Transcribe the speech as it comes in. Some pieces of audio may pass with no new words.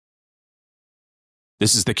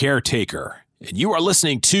This is The Caretaker, and you are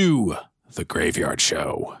listening to The Graveyard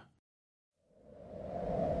Show.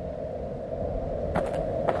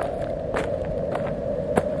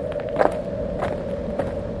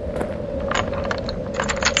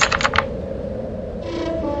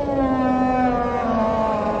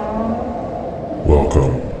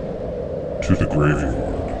 Welcome to The Graveyard.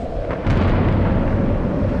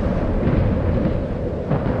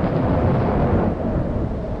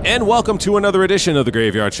 And welcome to another edition of the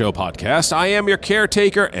Graveyard Show podcast. I am your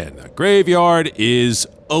caretaker, and the graveyard is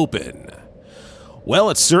open. Well,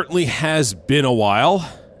 it certainly has been a while.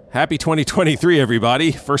 Happy 2023,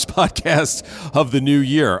 everybody. First podcast of the new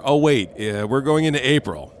year. Oh, wait, we're going into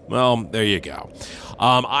April. Well, there you go.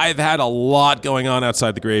 I've had a lot going on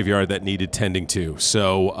outside the graveyard that needed tending to.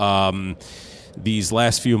 So these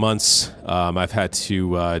last few months, I've had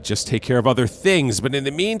to just take care of other things. But in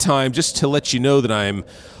the meantime, just to let you know that I'm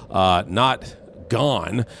not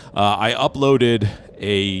gone, I uploaded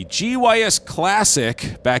a GYS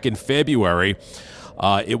Classic back in February.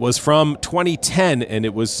 It was from 2010, and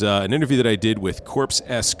it was an interview that I did with Corpse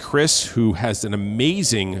S. Chris, who has an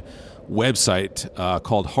amazing website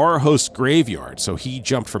called Horror Host Graveyard. So he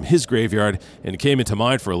jumped from his graveyard and came into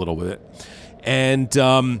mine for a little bit.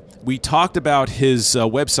 And we talked about his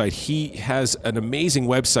website. He has an amazing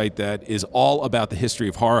website that is all about the history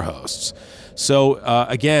of horror hosts. So,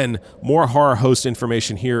 again, more horror host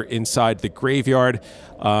information here inside the graveyard.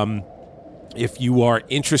 If you are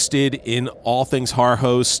interested in all things horror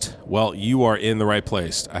host, well, you are in the right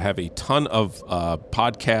place. I have a ton of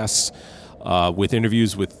podcasts with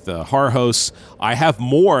interviews with horror hosts. I have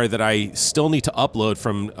more that I still need to upload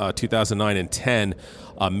from 2009 and 10.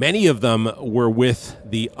 Many of them were with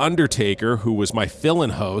The Undertaker, who was my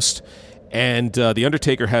fill-in host. And The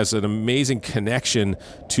Undertaker has an amazing connection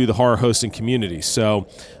to the horror hosting community. So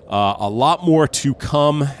a lot more to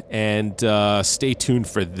come, and stay tuned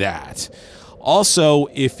for that. Also,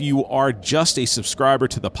 if you are just a subscriber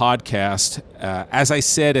to the podcast, as I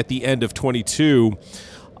said at the end of 22,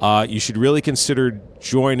 you should really consider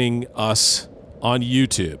joining us on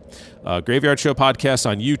YouTube. Graveyard Show Podcast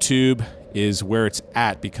on YouTube is where it's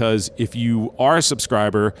at, because if you are a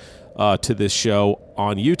subscriber to this show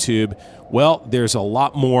on YouTube, well, there's a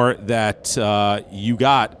lot more that you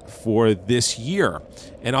got for this year.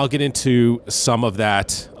 And I'll get into some of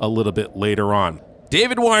that a little bit later on.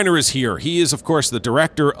 David Weiner is here. He is, of course, the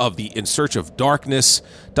director of the In Search of Darkness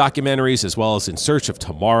documentaries, as well as In Search of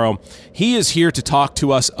Tomorrow. He is here to talk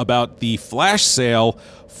to us about the flash sale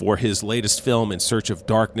for his latest film, In Search of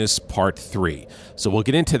Darkness Part 3. So we'll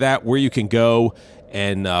get into that, where you can go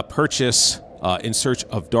and purchase In Search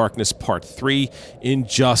of Darkness Part 3 in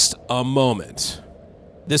just a moment.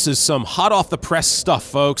 This is some hot off the press stuff,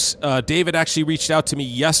 folks. David actually reached out to me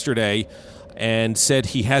yesterday and said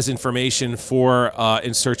he has information for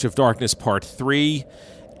In Search of Darkness Part 3,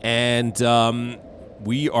 and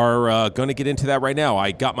we are going to get into that right now.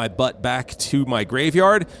 I got my butt back to my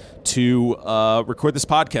graveyard to record this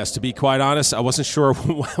podcast. To be quite honest, I wasn't sure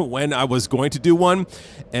when I was going to do one,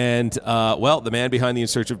 and well, the man behind the In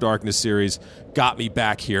Search of Darkness series got me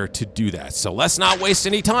back here to do that. So let's not waste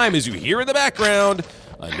any time. As you hear in the background,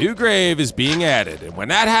 a new grave is being added, and when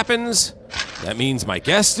that happens, that means my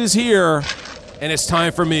guest is here, and it's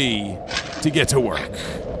time for me to get to work.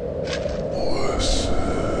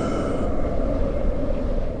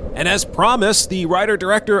 And as promised, the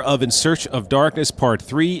writer-director of In Search of Darkness Part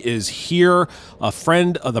 3 is here, a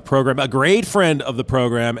friend of the program, a great friend of the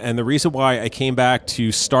program, and the reason why I came back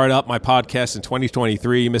to start up my podcast in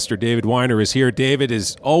 2023, Mr. David Weiner is here. David,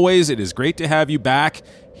 as always, it is great to have you back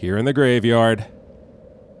here in the graveyard.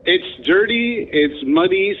 It's dirty, it's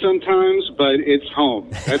muddy sometimes, but it's home.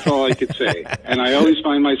 That's all I could say. And I always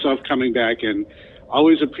find myself coming back, and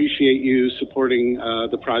always appreciate you supporting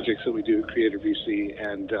the projects that we do at Creator VC.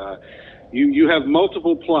 And you have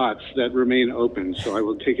multiple plots that remain open, so I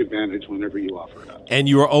will take advantage whenever you offer it up. And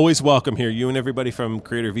you are always welcome here. You and everybody from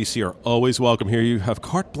Creator VC are always welcome here. You have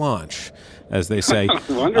carte blanche, as they say.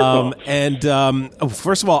 Wonderful.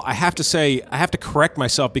 First of all, I have to correct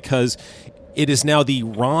myself, because it is now the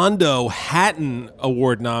Rondo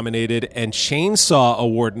Award nominated and Chainsaw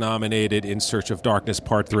Award nominated In Search of Darkness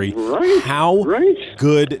Part 3. Right. How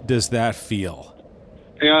good does that feel?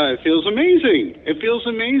 Yeah, it feels amazing. It feels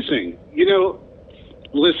amazing. You know,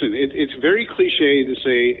 listen, it's very cliche to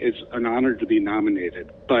say it's an honor to be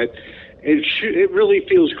nominated, but it really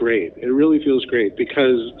feels great. It really feels great,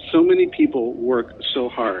 because so many people work so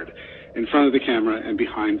hard in front of the camera and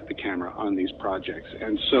behind the camera on these projects.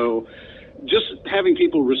 And so just having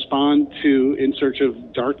people respond to In Search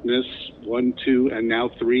of Darkness 1, 2, and now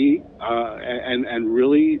 3, and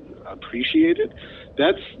really appreciate it,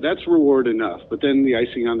 that's reward enough. But then the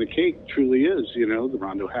icing on the cake truly is, the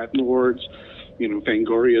Rondo Awards,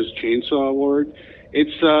 Fangoria's Chainsaw Award.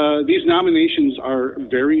 It's these nominations are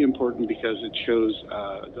very important because it shows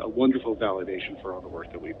a wonderful validation for all the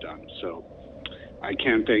work that we've done. So I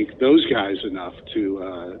can't thank those guys enough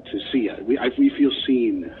to see it. We feel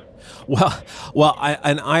seen. Well,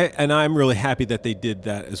 I'm really happy that they did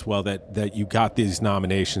that as well. That you got these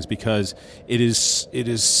nominations, because it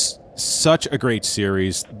is such a great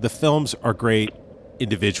series. The films are great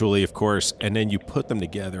individually, of course, and then you put them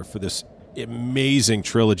together for this amazing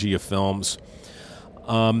trilogy of films.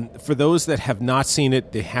 For those that have not seen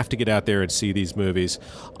it, they have to get out there and see these movies.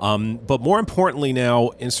 But more importantly now,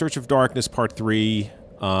 In Search of Darkness Part 3,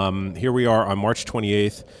 here we are on March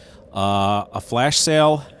 28th. A flash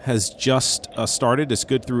sale has just started. It's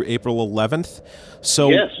good through April 11th. So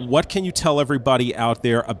yes. What can you tell everybody out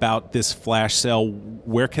there about this flash sale?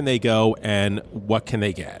 Where can they go and what can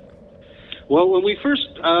they get? Well, when we first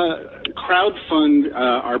crowdfund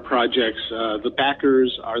our projects, the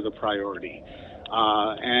backers are the priority.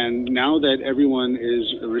 And now that everyone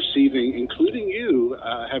is receiving, including you,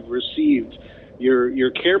 have received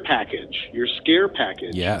your care package, your scare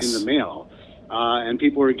package in the mail, and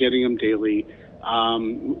people are getting them daily,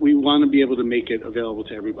 we want to be able to make it available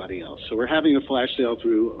to everybody else. So we're having a flash sale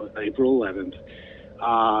through April 11th.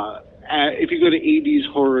 If you go to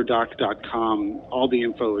 80shorrordoc.com, all the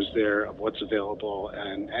info is there of what's available,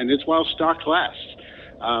 and it's while stock lasts.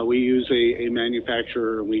 We use a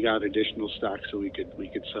manufacturer, and we got additional stock so we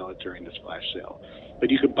could sell it during this flash sale. But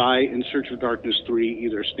you could buy In Search of Darkness 3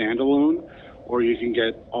 either standalone, or you can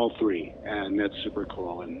get all three, and that's super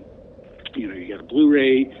cool. And you get a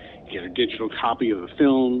Blu-ray, you get a digital copy of the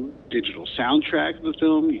film, digital soundtrack of the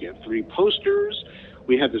film, you get 3 posters.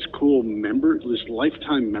 We have this cool this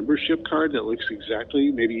lifetime membership card that looks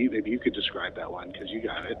exactly. Maybe you could describe that one because you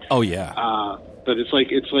got it. Oh yeah. But it's like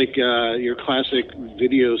your classic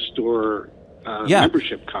video store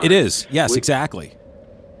membership card. It is. Yes, exactly.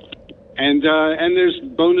 And there's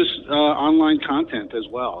bonus online content as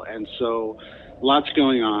well, and so lots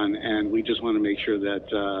going on. And we just want to make sure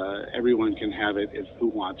that everyone can have it who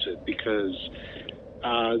wants it, because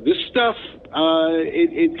this stuff,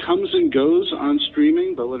 it comes and goes on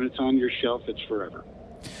streaming, but when it's on your shelf, it's forever.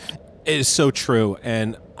 It is so true,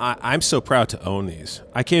 and I'm so proud to own these.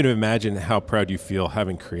 I can't even imagine how proud you feel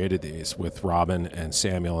having created these with Robin and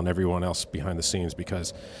Samuel and everyone else behind the scenes,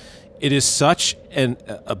 because it is such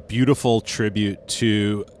a beautiful tribute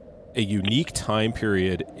to a unique time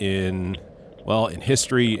period in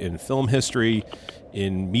history, in film history,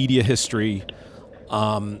 in media history,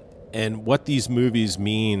 and what these movies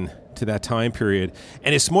mean to that time period.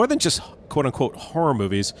 And it's more than just quote-unquote horror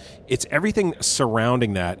movies. It's everything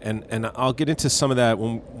surrounding that. And I'll get into some of that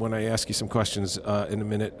when I ask you some questions in a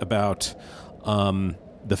minute about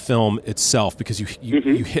the film itself, because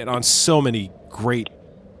you hit on so many great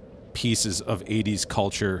pieces of 80s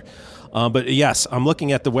culture. But yes, I'm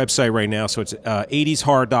looking at the website right now. So it's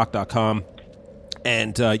 80shorrordoc.com.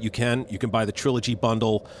 And you can buy the trilogy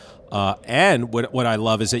bundle. And what I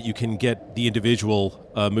love is that you can get the individual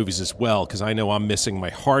movies as well, because I know I'm missing my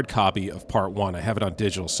hard copy of Part 1. I have it on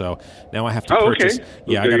digital, so now I have to purchase. Okay.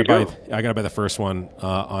 Yeah, Well, I gotta buy the first one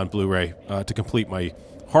on Blu-ray to complete my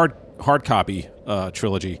hard copy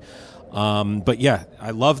trilogy. But yeah,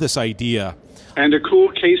 I love this idea. And a cool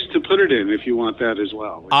case to put it in if you want that as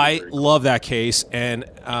well. I love that case, and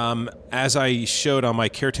as I showed on my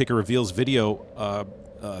Caretaker Reveals video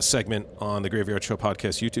segment on the Graveyard Show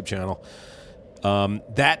Podcast YouTube channel,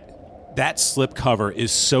 that slip cover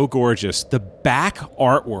is so gorgeous. The back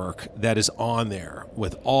artwork that is on there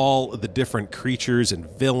with all of the different creatures and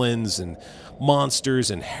villains and monsters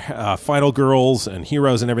and final girls and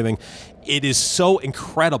heroes and everything, it is so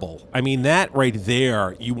incredible. I mean, that right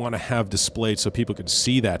there you want to have displayed so people can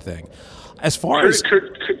see that thing. As far as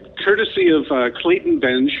courtesy of Clayton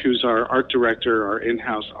Bench, who's our art director, our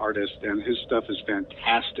in-house artist, and his stuff is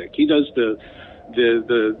fantastic. He does the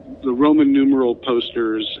Roman numeral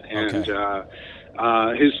posters, and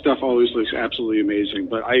his stuff always looks absolutely amazing.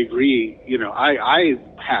 But I agree,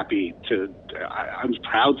 I'm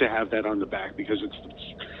proud to have that on the back, because it's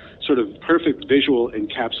sort of perfect visual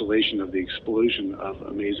encapsulation of the explosion of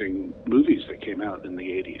amazing movies that came out in the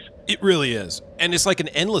 80s. It really is. And it's like an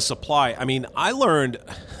endless supply. I mean, I learned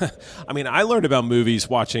about movies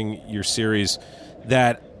watching your series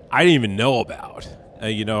that I didn't even know about.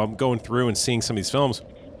 I'm going through and seeing some of these films.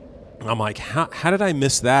 I'm like, how did I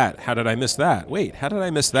miss that? How did I miss that? Wait, how did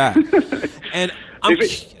I miss that? And I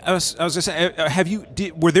was going to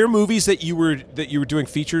say, were there movies that you were doing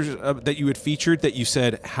features that you had featured that you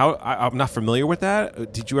said, I'm not familiar with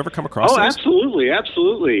that? Did you ever come across? Oh, those?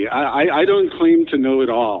 Absolutely. I don't claim to know it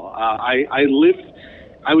all.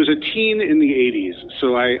 I was a teen in the 80s,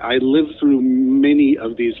 so I lived through many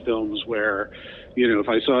of these films where, if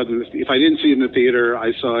I didn't see it in the theater,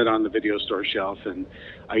 I saw it on the video store shelf, and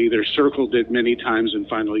I either circled it many times and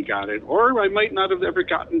finally got it, or I might not have ever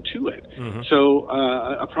gotten to it. Mm-hmm. So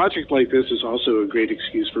a project like this is also a great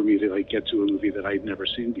excuse for me to get to a movie that I'd never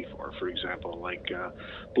seen before. For example,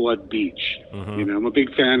 Blood Beach. Mm-hmm. I'm a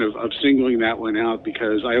big fan of singling that one out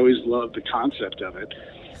because I always loved the concept of it,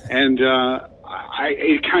 and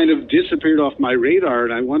it kind of disappeared off my radar,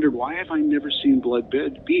 and I wondered, why have I never seen Blood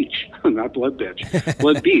Beach? Not Blood Bitch,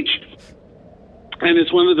 Blood Beach. And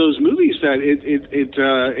it's one of those movies that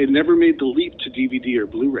it never made the leap to DVD or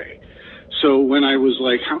Blu-ray. So when I was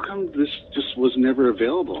like, how come this just was never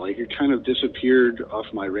available? It kind of disappeared off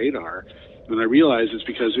my radar. And I realized it's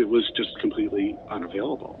because it was just completely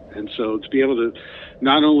unavailable. And so to be able to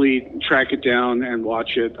not only track it down and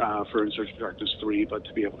watch it for In Search of Darkness 3, but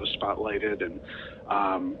to be able to spotlight it and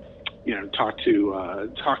talk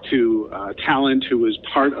to talent who was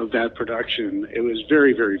part of that production, it was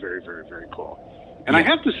very, very, very, very, very cool. And I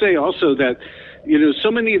have to say also that,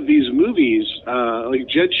 so many of these movies, like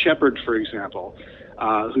Jed Shepard, for example,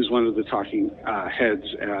 who's one of the talking heads,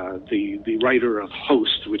 the writer of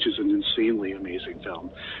Host, which is an insanely amazing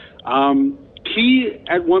film. He,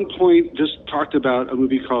 at one point, just talked about a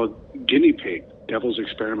movie called Guinea Pig, Devil's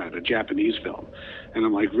Experiment, a Japanese film. And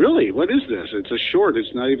I'm like, really? What is this? It's a short.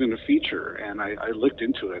 It's not even a feature. And I looked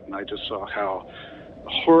into it, and I just saw how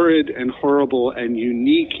horrid and horrible and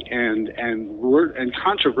unique and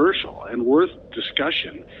controversial and worth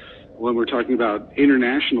discussion when we're talking about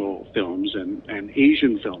international films and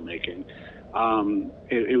Asian filmmaking.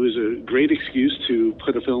 It was a great excuse to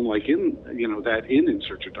put a film like In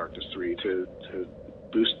Search of Darkness 3 to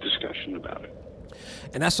boost discussion about it.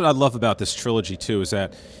 And that's what I love about this trilogy too, is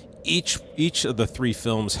that each of the three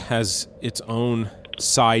films has its own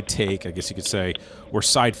side take, I guess you could say, or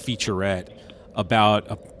side featurette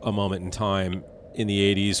about a moment in time in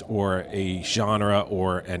the 80s, or a genre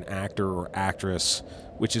or an actor or actress,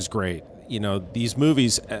 which is great. These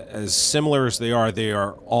movies, as similar as they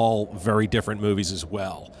are all very different movies as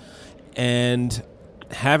well. And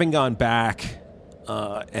having gone back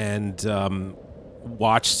and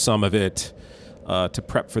watched some of it to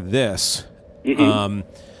prep for this, mm-hmm.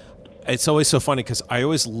 It's always so funny because I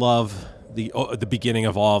always love the beginning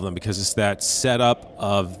of all of them, because it's that setup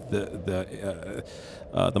of the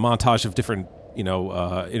montage of different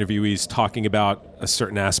interviewees talking about a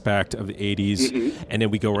certain aspect of the 80s, mm-hmm. and then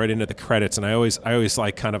we go right into the credits, and I always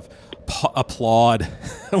like kind of applaud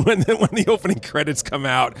when the opening credits come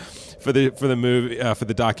out for the movie, for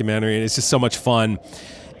the documentary, and it's just so much fun.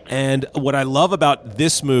 And what I love about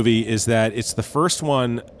this movie is that it's the first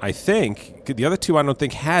one, I think. The other two I don't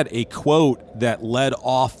think had a quote that led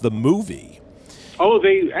off the movie. Oh,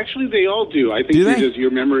 they all do. I think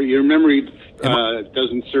your memory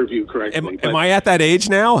doesn't serve you correctly. Am I at that age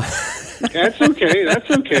now? That's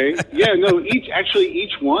okay. Yeah, no,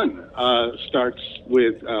 each one starts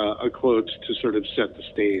with a quote to sort of set the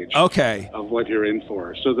stage of what you're in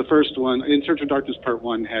for. So the first one, In Search of Darkness Part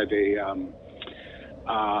 1, had a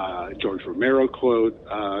George Romero quote.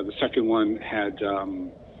 The second one had,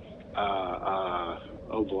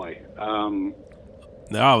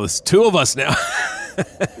 no, it's two of us now.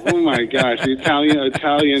 Oh my gosh, the Italian.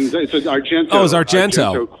 It's an Argento. Oh, it's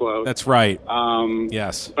Argento quote. That's right.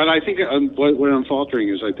 Yes. But I think what I'm faltering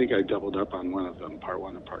is I think I doubled up on one of them, Part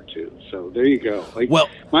 1 and Part 2. So there you go.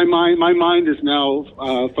 My mind is now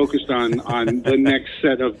focused on the next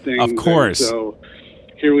set of things. Of course. So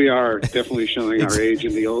here we are, definitely showing our age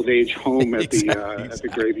in the old age home at the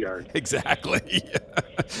graveyard. Exactly.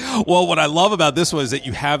 Well, what I love about this one is that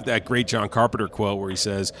you have that great John Carpenter quote where he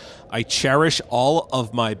says, "I cherish all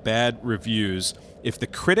of my bad reviews. If the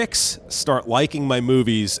critics start liking my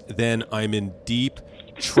movies, then I'm in deep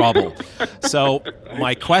trouble." So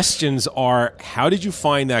my questions are, how did you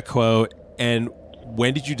find that quote, and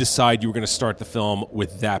when did you decide you were going to start the film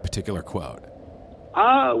with that particular quote?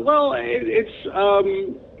 Well,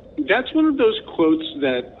 that's one of those quotes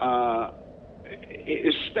that,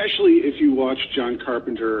 especially if you watch John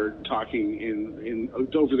Carpenter talking in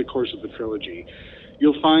over the course of the trilogy,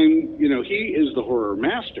 you'll find, he is the horror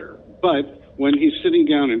master. But when he's sitting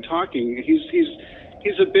down and talking,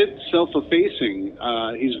 he's a bit self-effacing.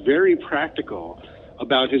 He's very practical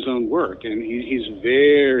about his own work, and he's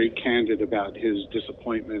very candid about his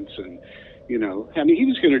disappointments and You know, I mean, he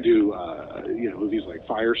was going to do, movies like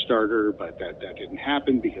Firestarter, but that didn't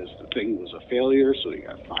happen because the thing was a failure, so he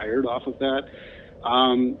got fired off of that.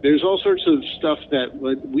 There's all sorts of stuff that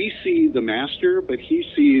we see the master, but he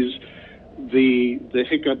sees the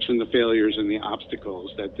hiccups and the failures and the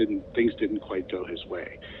obstacles that things didn't quite go his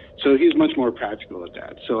way. So he's much more practical at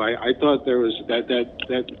that. So I thought there was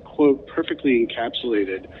that quote perfectly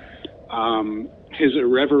encapsulated his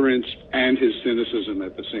irreverence and his cynicism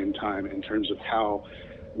at the same time in terms of how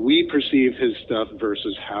we perceive his stuff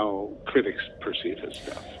versus how critics perceive his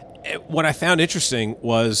stuff. What I found interesting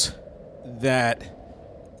was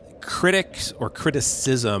that critics or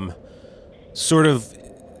criticism sort of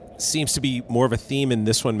seems to be more of a theme in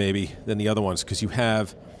this one maybe than the other ones, because you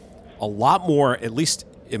have a lot more, at least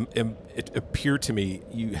it appeared to me,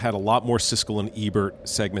 you had a lot more Siskel and Ebert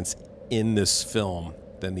segments in this film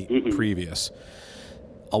than the previous.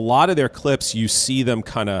 A lot of their clips, you see them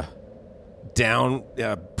kind of down,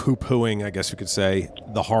 poo-pooing, I guess you could say,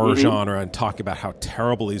 the horror genre and talk about how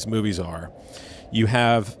terrible these movies are. You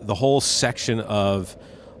have the whole section of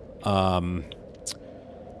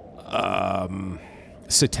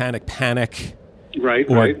satanic panic,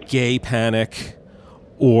 or gay panic,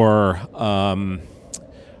 or a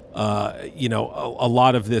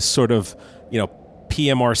lot of this sort of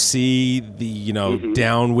PMRC, the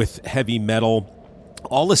down with heavy metal.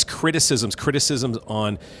 All this criticisms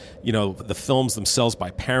on, the films themselves by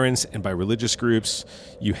parents and by religious groups.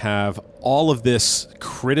 You have all of this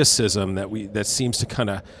criticism that seems to kind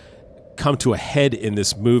of come to a head in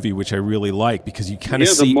this movie, which I really like, because you kind of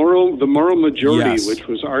see the moral majority, which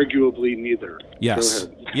was arguably neither. Yes.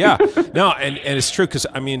 Yeah. No, and it's true, because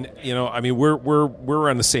we're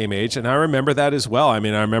on the same age, and I remember that as well. I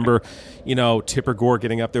mean, I remember, Tipper Gore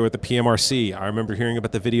getting up there with the PMRC. I remember hearing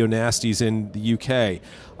about the video nasties in the UK.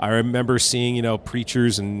 I remember seeing,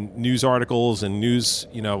 preachers and news articles and news,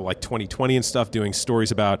 like 2020 and stuff, doing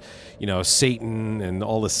stories about, Satan and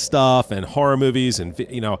all this stuff and horror movies and,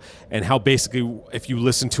 and how basically if you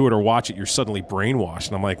listen to it or watch it, you're suddenly brainwashed.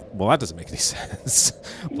 And I'm like, well, that doesn't make any sense.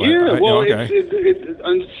 But,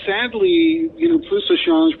 sadly, plus ça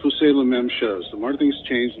change, plus c'est la même chose. The more things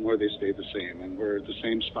change, the more they stay the same. And we're at the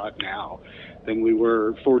same spot now than we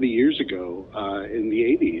were 40 years ago in the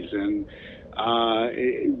 80s. And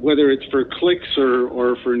whether it's for clicks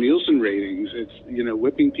or for Nielsen ratings, it's,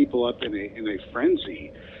 whipping people up in a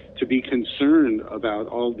frenzy to be concerned about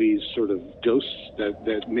all these sort of ghosts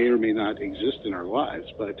that may or may not exist in our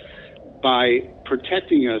lives. But by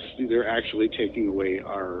protecting us, they're actually taking away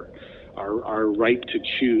our right to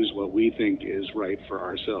choose what we think is right for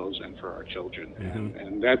ourselves and for our children.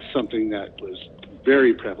 And that's something that was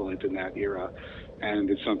very prevalent in that era, and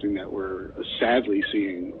it's something that we're sadly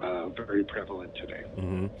seeing very prevalent today.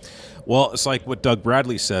 Well, it's like what Doug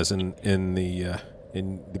Bradley says in the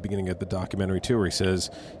beginning of the documentary too, where he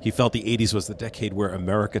says he felt the 80s was the decade where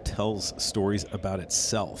America tells stories about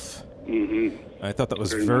itself. I thought that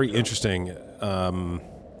was very interesting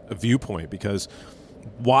viewpoint, because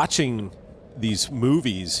watching these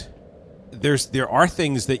movies, there are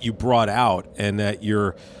things that you brought out and that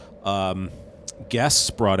your guests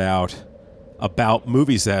brought out about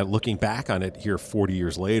movies that, looking back on it here 40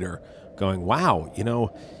 years later, going, wow,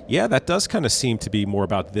 that does kind of seem to be more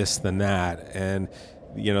about this than that. And,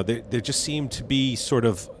 there just seemed to be sort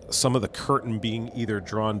of some of the curtain being either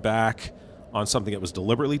drawn back on something that was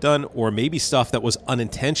deliberately done, or maybe stuff that was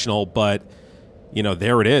unintentional, but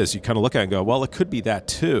there it is. You kind of look at it and go, well, it could be that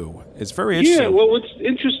too. It's very interesting. Yeah, well, what's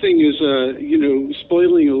interesting is,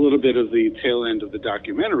 spoiling a little bit of the tail end of the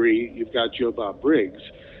documentary, you've got Joe Bob Briggs,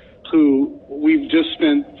 who we've just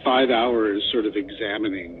spent 5 hours sort of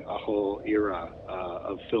examining a whole era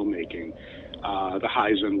of filmmaking, the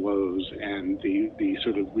highs and lows, and the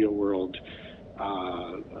sort of real-world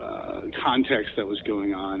context that was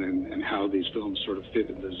going on, and how these films sort of fit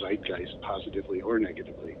in the zeitgeist positively or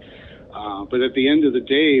negatively. But at the end of the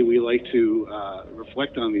day, we like to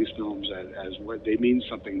reflect on these films as what they mean,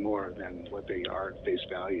 something more than what they are at face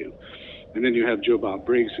value. And then you have Joe Bob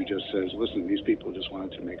Briggs, who just says, listen, these people just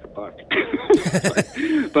wanted to make a buck.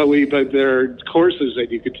 but there are courses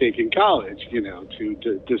that you could take in college,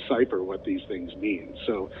 to decipher what these things mean.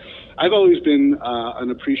 So I've always been an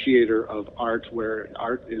appreciator of art where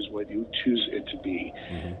art is what you choose it to be.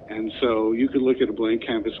 And so you could look at a blank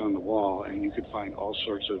canvas on the wall and you could find all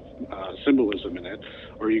sorts of symbolism in it,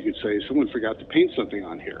 or you could say, someone forgot to paint something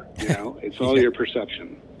on here. It's all your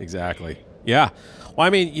perception. Exactly. Yeah. Well, I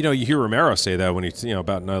mean, you hear Romero say that when he,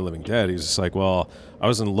 about Night of the Living Dead. He's just like, well, I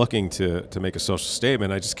wasn't looking to make a social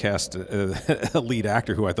statement. I just cast a lead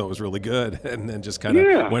actor who I thought was really good, and then just kind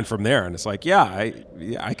of went from there. And it's like, I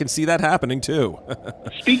can see that happening too.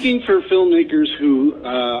 Speaking for filmmakers who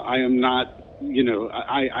I am not,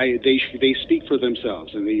 they speak for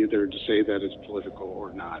themselves, and they either say that it's political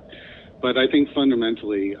or not. But I think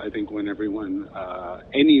fundamentally, when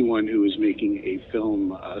anyone who is making a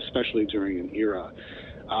film, especially during an era,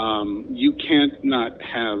 you can't not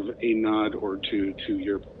have a nod or two to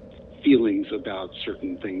your feelings about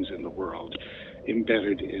certain things in the world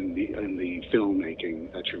embedded in the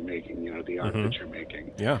filmmaking that you're making, the art that you're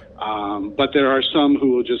making. Yeah. But there are some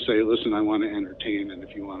who will just say, listen, I want to entertain, and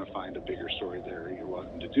if you want to find a bigger story there, you're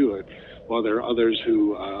welcome to do it. While there are others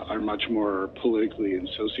who are much more politically and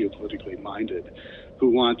sociopolitically minded, who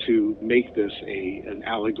want to make this an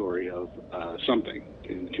allegory of something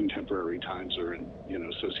in contemporary times or in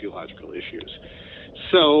sociological issues.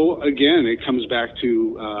 So again, it comes back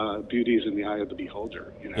to beauty is in the eye of the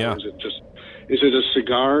beholder. Is it a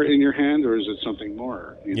cigar in your hand, or is it something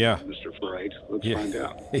more? Mr. Freud. Let's find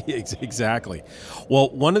out. Exactly. Well,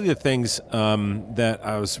 one of the things that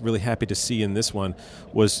I was really happy to see in this one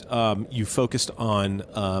was you focused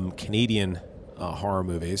on Canadian horror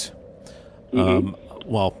movies.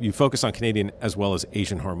 Well, you focus on Canadian as well as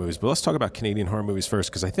Asian horror movies, but let's talk about Canadian horror movies first,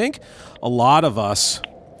 because I think a lot of us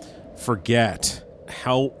forget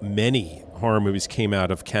how many horror movies came out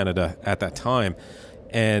of Canada at that time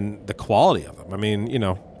and the quality of them. I mean,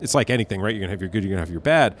 it's like anything, right? You're going to have your good, you're going to have your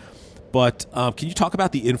bad. But can you talk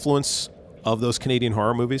about the influence of those Canadian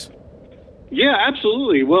horror movies? Yeah,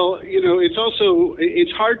 absolutely. Well,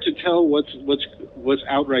 it's hard to tell what's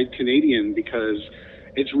outright Canadian, because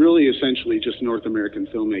it's really essentially just North American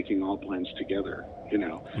filmmaking all blends together,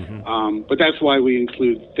 But that's why we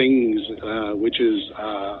include Things, which is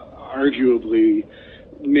arguably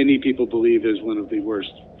many people believe is one of the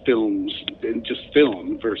worst films, in just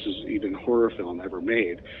film versus even horror film ever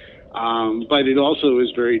made. But it also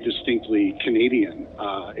is very distinctly Canadian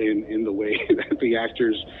in the way that the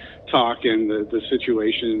actors talk and the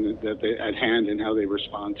situation that they at hand and how they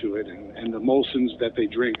respond to it, and the Molsons that they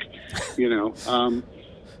drink,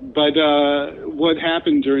 But what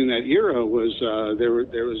happened during that era was there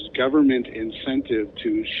was government incentive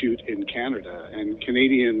to shoot in Canada, and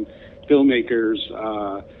Canadian filmmakers,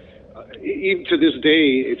 even to this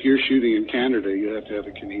day, if you're shooting in Canada, you have to have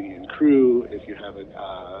a Canadian crew. If you have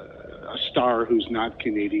a star who's not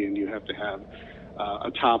Canadian, you have to have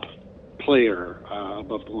a top player,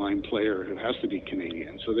 above the line player who has to be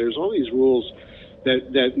Canadian. So there's all these rules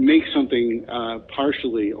that make something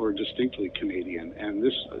partially or distinctly Canadian, and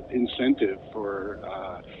this incentive for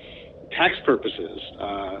tax purposes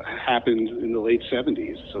happened in the late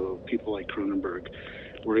 70s. So people like Cronenberg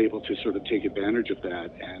were able to sort of take advantage of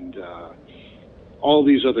that, and all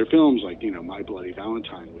these other films like My Bloody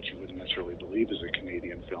Valentine, which you wouldn't necessarily believe is a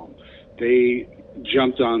Canadian film, they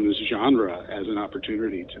jumped on this genre as an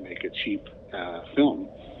opportunity to make a cheap film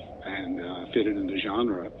and fit it in the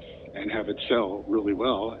genre and have it sell really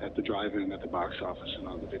well at the drive-in, at the box office, and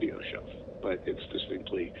on the video shelf. But it's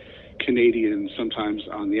distinctly Canadian, sometimes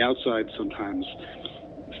on the outside, sometimes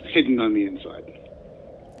hidden on the inside.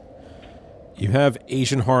 You have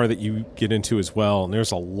Asian horror that you get into as well, and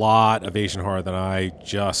there's a lot of Asian horror that I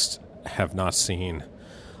just have not seen.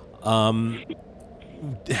 How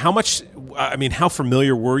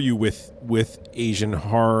familiar were you with Asian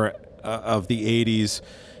horror of the 80s?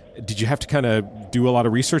 Did you have to kind of do a lot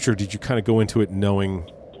of research, or did you kind of go into it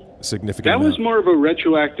knowing significant That amount? was more of a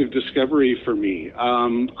retroactive discovery for me.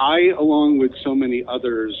 I, along with so many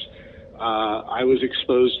others, I was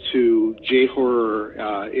exposed to J-horror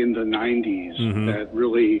in the 90s that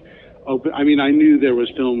really opened. I mean, I knew there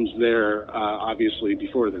was films there, obviously,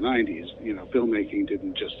 before the 90s. Filmmaking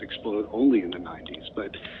didn't just explode only in the 90s,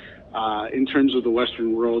 but in terms of the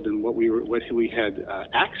Western world and what we had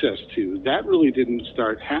access to, that really didn't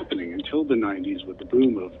start happening until the 90s with the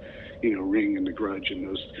boom of, Ring and The Grudge and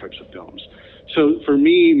those types of films. So for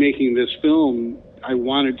me, making this film, I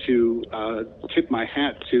wanted to tip my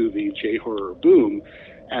hat to the J-horror boom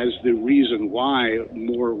as the reason why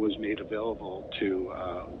more was made available to,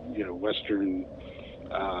 Western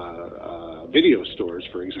video stores,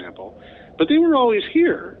 for example. But they were always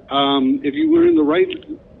here. If you were in the right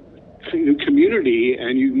community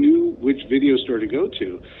and you knew which video store to go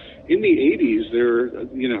to. In the 80s, there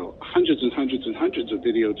were, hundreds and hundreds and hundreds of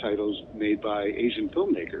video titles made by Asian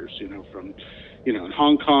filmmakers, from, in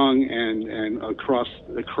Hong Kong and across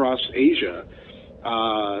Asia.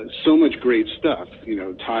 so much great stuff.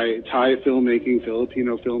 Thai filmmaking,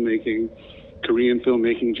 Filipino filmmaking, Korean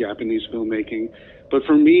filmmaking, Japanese filmmaking. But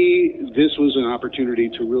for me, this was an opportunity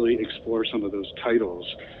to really explore some of those titles.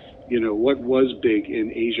 What was big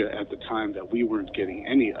in Asia at the time that we weren't getting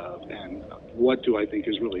any of, and what do I think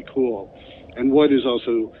is really cool, and what is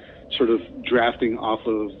also sort of drafting off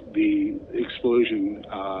of the explosion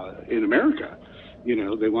in America.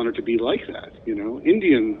 They wanted to be like that.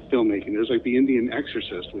 Indian filmmaking, there's like the Indian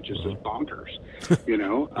Exorcist, which is just bonkers.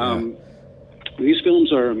 These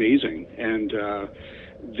films are amazing, and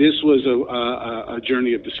this was a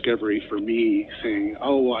journey of discovery for me, saying,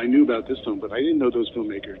 oh, well, I knew about this film, but I didn't know those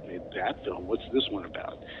filmmakers made that film. What's this one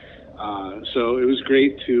about? So it was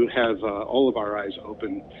great to have all of our eyes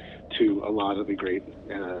open to a lot of the great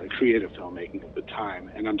creative filmmaking of the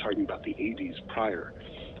time, and I'm talking about the 80s prior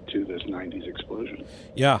to this 90s explosion.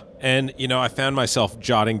 Yeah, and I found myself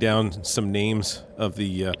jotting down some names of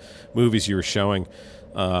the movies you were showing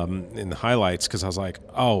in the highlights, because I was like,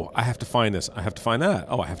 oh, I have to find this, I have to find that,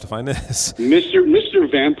 oh, I have to find this. Mr.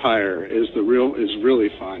 Vampire is really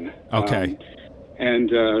fun. Okay. And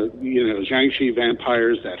Jiangxi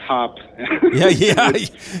vampires that hop. Yeah.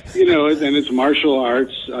 And it's martial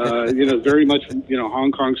arts. Very much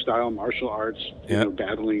Hong Kong style martial arts.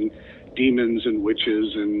 Battling demons and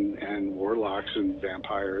witches and warlocks and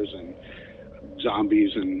vampires and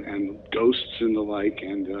zombies and ghosts and the like.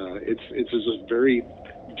 And it's a very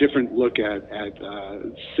different look at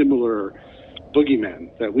similar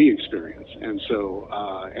boogeymen that we experience. And so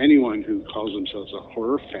anyone who calls themselves a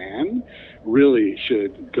horror fan really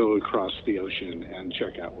should go across the ocean and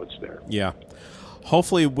check out what's there. Yeah.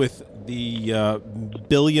 Hopefully with the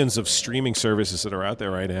billions of streaming services that are out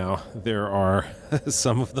there right now, there are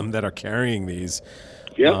some of them that are carrying these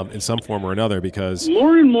in some form or another, because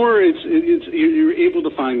more and more you're able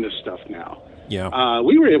to find this stuff now. Yeah.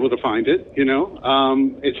 We were able to find it,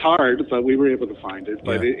 it's hard, but we were able to find it,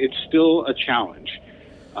 but it's still a challenge.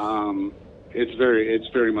 It's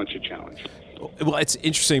very much a challenge. Well, it's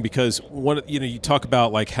interesting because you talk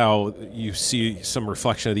about like how you see some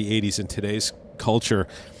reflection of the 80s in today's culture.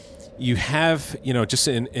 You have, just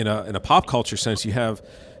in a pop culture sense, you have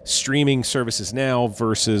streaming services now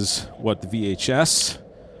versus what the VHS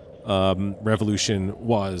revolution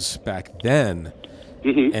was back then.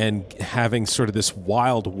 Mm-hmm. And having sort of this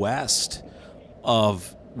wild west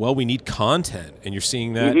of, well, we need content, and you're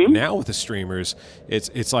seeing that now with the streamers.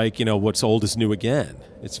 It's like, what's old is new again.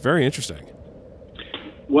 It's very interesting.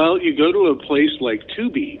 Well, you go to a place like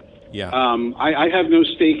Tubi. Yeah. I have no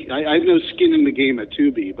stake. I have no skin in the game at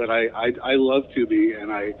Tubi, but I love Tubi,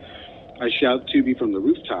 and I shout Tubi from the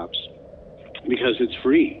rooftops because it's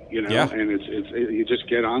free, and it's you just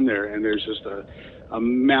get on there, and there's just a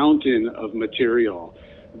mountain of material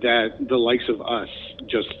that the likes of us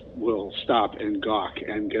just will stop and gawk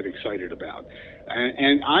and get excited about.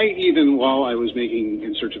 And I, even while I was making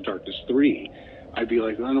In Search of Darkness 3, I'd be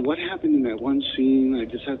like, oh, what happened in that one scene? I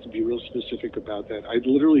just have to be real specific about that. I'd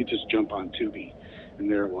literally just jump on Tubi, and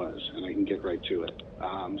there it was, and I can get right to it.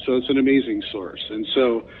 So it's an amazing source. And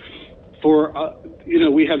so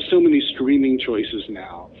we have so many streaming choices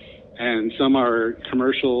now. And some are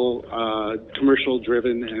commercial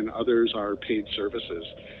driven, and others are paid services.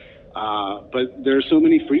 But there are so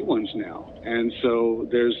many free ones now, and so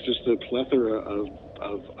there's just a plethora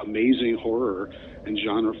of amazing horror and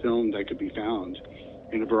genre film that could be found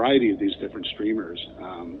in a variety of these different streamers.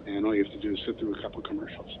 And all you have to do is sit through a couple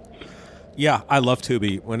commercials. Yeah, I love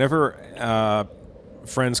Tubi. Whenever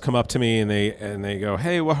friends come up to me and they go,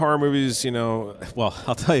 "Hey, what horror movies?" Well,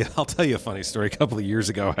 I'll tell you a funny story. A couple of years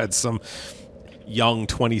ago, I had some young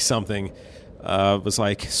 20-something was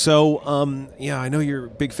like, "So, I know you're a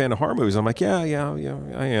big fan of horror movies." I'm like, "Yeah, I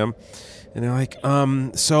am." And they're like,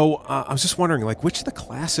 "So I was just wondering, like, which of the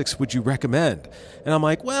classics would you recommend?" And I'm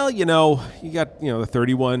like, "Well, you got the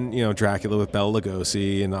 31, Dracula with Bela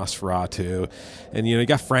Lugosi and Nosferatu, and you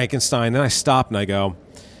got Frankenstein." Then I stop and I go,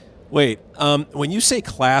 "Wait, when you say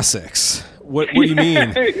classics, what do you mean?"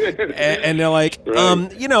 and they're like, right.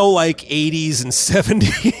 Like 80s and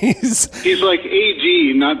 70s. He's like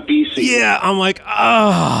AD, not BC. Yeah, I'm like,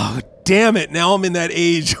 oh, damn it. Now I'm in that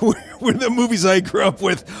age where the movies I grew up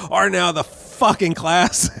with are now the fucking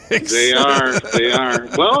classics. They are.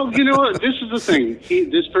 Well, you know what? This is the thing.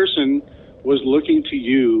 This person was looking to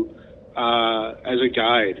you as a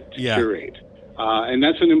guide to curate. And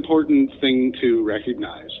that's an important thing to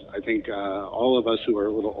recognize. I think all of us who are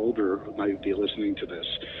a little older who might be listening to this,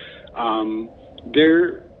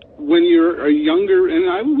 when you're a younger,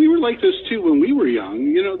 and we were like this too when we were young.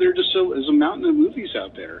 You know, there's a mountain of movies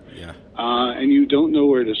out there, and you don't know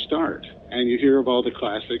where to start. And you hear of all the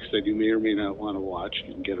classics that you may or may not want to watch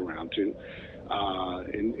and get around to,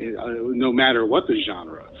 no matter what the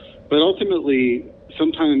genre. But ultimately,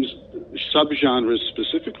 sometimes subgenres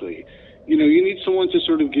specifically, you know, you need someone to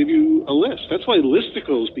sort of give you a list. That's why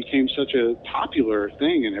listicles became such a popular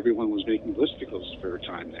thing, and everyone was making listicles for a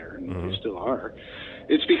time there, and they still are.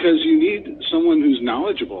 It's because you need someone who's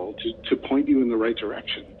knowledgeable to point you in the right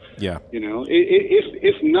direction. Yeah. You know,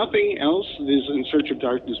 if nothing else, is In Search of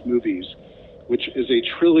Darkness movies, which is a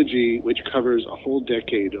trilogy which covers a whole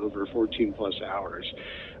decade over 14 plus hours,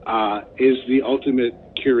 is the ultimate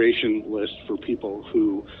curation list for people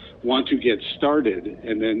who want to get started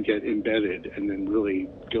and then get embedded and then really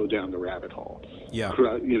go down the rabbit hole. Yeah.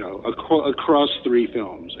 You know, across 3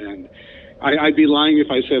 films. And I'd be lying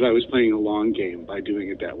if I said I was playing a long game by doing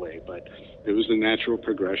it that way, but it was the natural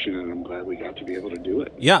progression, and I'm glad we got to be able to do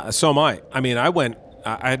it. Yeah, so am I. I mean, I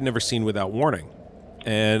had never seen Without Warning,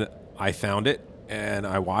 and I found it, and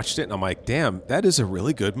I watched it, and I'm like, damn, that is a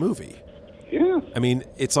really good movie. Yeah. I mean,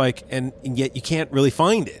 it's like, and yet you can't really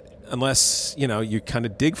find it unless, you know, you kind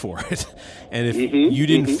of dig for it. And if you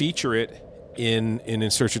didn't feature it in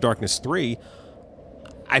Search of Darkness 3,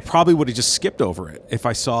 I probably would have just skipped over it if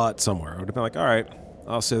I saw it somewhere. I would have been like, all right,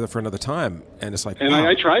 I'll save that for another time. And it's like, and wow.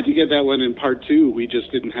 I tried to get that one in part 2. We just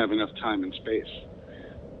didn't have enough time and space.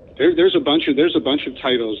 There's a bunch of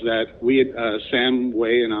titles that we had, Sam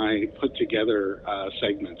Way and I put together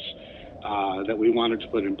segments that we wanted to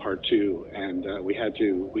put in part 2, and we had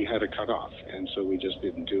a cutoff, and so we just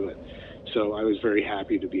didn't do it. So I was very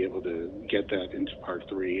happy to be able to get that into part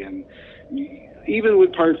 3, and even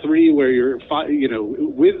with part 3, where you're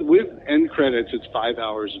with end credits, it's 5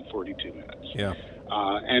 hours and 42 minutes. Yeah.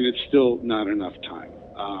 And it's still not enough time.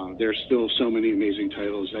 There's still so many amazing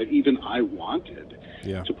titles that even I wanted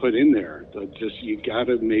to put in there. But just, you got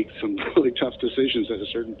to make some really tough decisions at a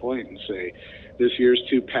certain point and say, this year's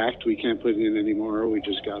too packed, we can't put it in anymore, we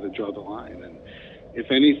just got to draw the line. And if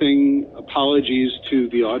anything, apologies to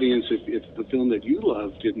the audience if the film that you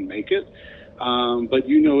love didn't make it, but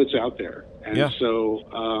you know it's out there. And so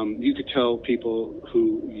you could tell people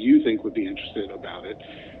who you think would be interested about it,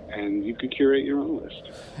 and you could curate your own list.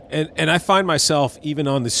 And I find myself, even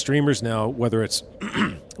on the streamers now, whether it's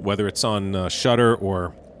on Shudder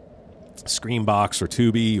or Screenbox or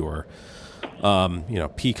Tubi or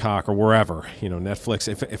Peacock or wherever, Netflix.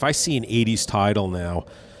 If I see an 80s title now,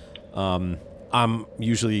 I'm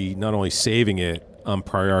usually not only saving it, I'm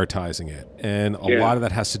prioritizing it. And a lot of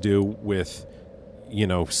that has to do with,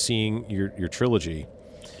 seeing your trilogy,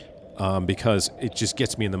 because it just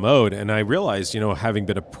gets me in the mode. And I realized, having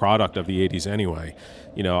been a product of the 80s anyway,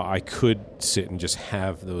 I could sit and just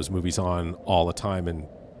have those movies on all the time and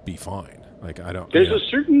be fine. Like, I don't. There's a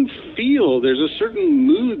certain feel, there's a certain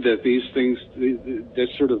mood that these things that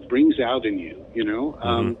sort of brings out in you.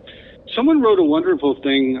 Someone wrote a wonderful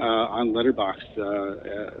thing on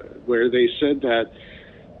Letterboxd where they said that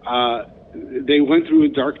they went through a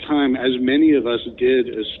dark time, as many of us did,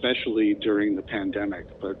 especially during the pandemic.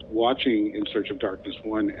 But watching In Search of Darkness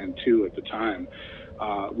 1 and 2 at the time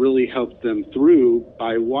really helped them through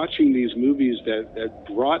by watching these movies that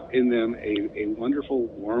brought in them a wonderful,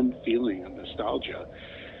 warm feeling of nostalgia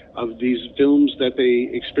of these films that they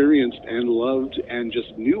experienced and loved and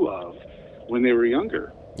just knew of when they were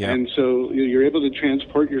younger. Yeah. And so you're able to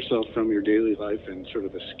transport yourself from your daily life and sort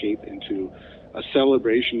of escape into a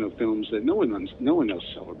celebration of films that no one else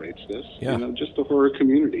celebrates this. Yeah. Just the horror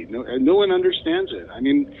community. No one understands it. I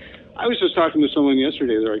mean, I was just talking to someone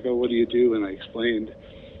yesterday. They're like, "Oh, what do you do?" And I explained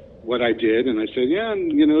what I did, and I said, "Yeah,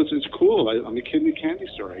 and it's cool. I'm a kid in a candy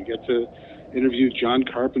store. I get to interview John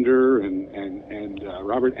Carpenter and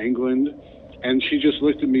Robert Englund." And she just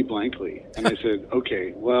looked at me blankly, and I said,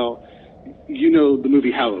 "Okay, well, you know the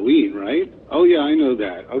movie Halloween, right?" "Oh, yeah, I know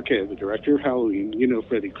that." "Okay, the director of Halloween,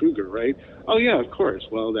 Freddy Krueger, right?" "Oh, yeah, of course."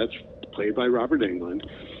 "Well, that's played by Robert Englund."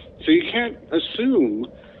 So you can't assume,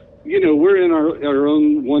 we're in our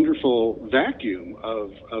own wonderful vacuum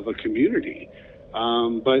of a community.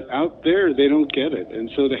 But out there, they don't get it.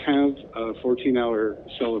 And so to have a 14-hour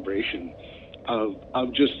celebration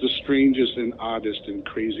of just the strangest and oddest and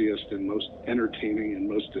craziest and most entertaining and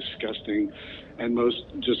most disgusting and most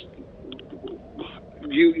just,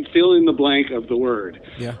 you fill in the blank of the word.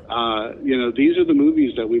 Yeah. These are the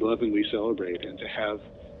movies that we love and we celebrate, and to have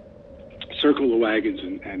circle the wagons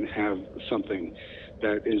and have something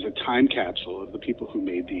that is a time capsule of the people who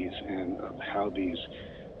made these and of how these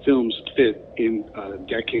films fit in a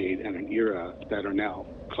decade and an era that are now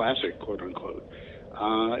classic, quote unquote.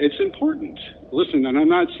 It's important. Listen, and I'm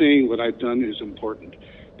not saying what I've done is important,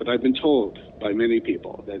 but I've been told by many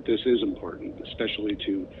people that this is important, especially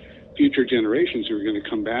to future generations who are going to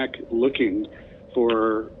come back looking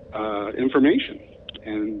for information.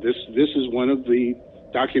 And this is one of the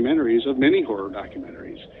documentaries of many horror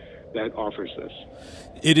documentaries that offers this.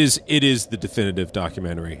 It is the definitive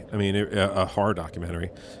documentary. I mean, a horror documentary.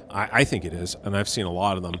 I think it is, and I've seen a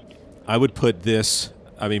lot of them. I would put this.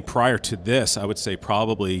 I mean, prior to this, I would say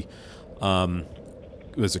probably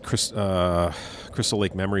it was a Crystal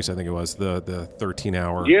Lake Memories. I think it was the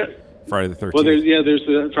 13-hour. Yeah. Friday the 13th. Well, there's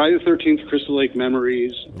the Friday the 13th Crystal Lake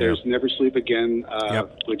Memories. There's Never Sleep Again,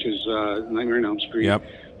 which is Nightmare on Elm Street. Yep.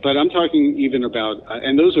 But I'm talking even about,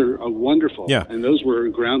 and those are wonderful. Yeah. And those were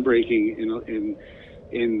groundbreaking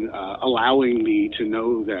in allowing me to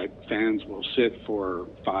know that fans will sit for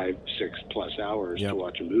 5, 6+ hours to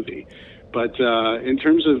watch a movie. But in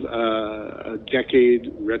terms of a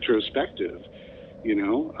decade retrospective,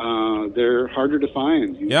 they're harder to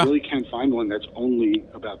find. You really can't find one that's only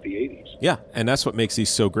about the 80s. Yeah, and that's what makes these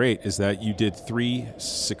so great, is that you did 3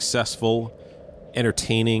 successful,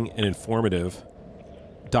 entertaining, and informative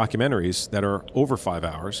documentaries that are over 5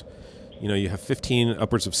 hours. You have 15,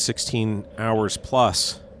 upwards of 16 hours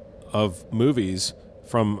plus of movies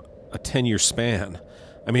from a 10-year span.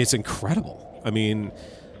 I mean, it's incredible. I mean,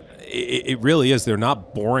 it really is. They're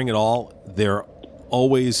not boring at all. They're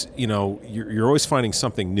always, you're always finding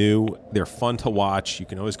something new. They're fun to watch. You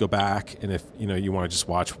can always go back, and if you want to just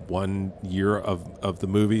watch 1 year of the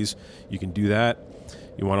movies, you can do that.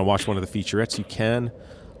 You want to watch one of the featurettes, you can.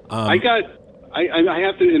 I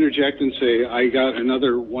have to interject and say I got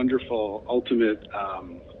another wonderful ultimate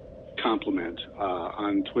compliment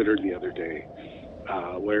on Twitter the other day,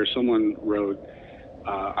 where someone wrote,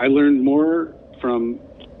 "I learned more from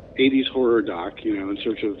 80s horror doc, In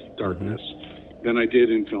Search of Darkness." than I did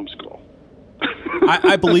in film school.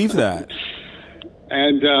 I believe that.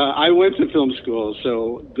 And I went to film school,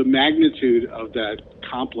 so the magnitude of that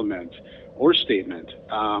compliment or statement,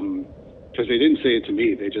 because they didn't say it to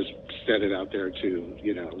me, they just said it out there to,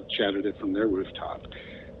 shouted it from their rooftop.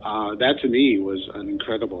 That to me was an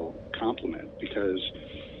incredible compliment because,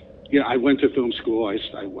 I went to film school.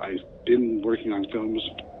 I've been working on films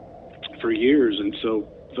for years, and so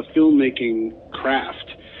the filmmaking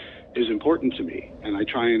craft is important to me, and I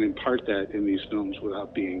try and impart that in these films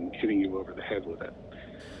without hitting you over the head with it.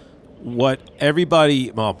 What everybody,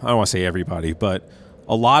 well, I don't want to say everybody, but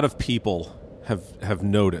a lot of people have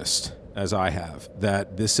noticed, as I have,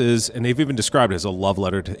 that this is, and they've even described it as a love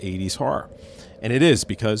letter to 80s horror. And it is,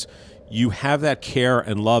 because you have that care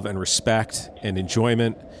and love and respect and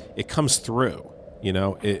enjoyment. It comes through,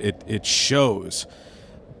 it shows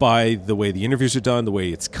by the way the interviews are done, the way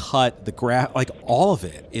it's cut, the graph, like all of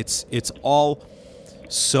it. It's all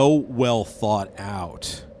so well thought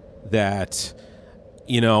out that,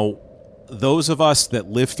 those of us that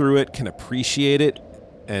live through it can appreciate it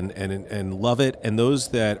and love it. And those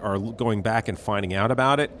that are going back and finding out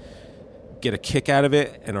about it get a kick out of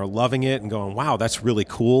it and are loving it and going, wow, that's really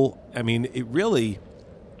cool. I mean,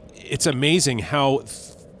 it's amazing how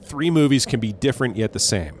 3 movies can be different yet the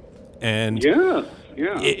same. And yeah.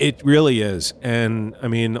 It really is. And I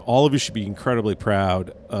mean, all of you should be incredibly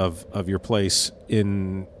proud of your place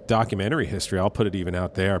in documentary history. I'll put it even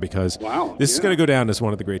out there because this is going to go down as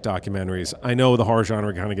one of the great documentaries. I know the horror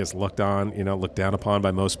genre kind of gets looked down upon by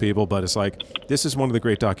most people, but it's like, this is one of the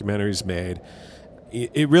great documentaries made.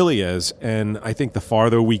 It really is. And I think the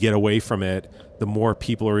farther we get away from it, the more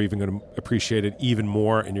people are even going to appreciate it even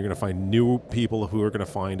more, and you're going to find new people who are going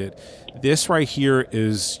to find it. This right here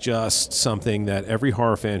is just something that every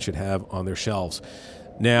horror fan should have on their shelves.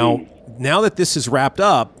 Now that this is wrapped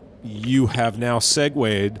up, you have now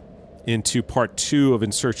segued into part 2 of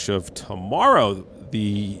In Search of Tomorrow,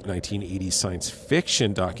 the 1980s science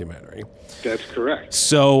fiction documentary. That's correct.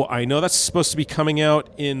 So I know that's supposed to be coming out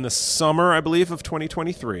in the summer, I believe, of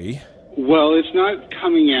 2023. Well, it's not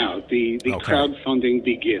coming out. The crowdfunding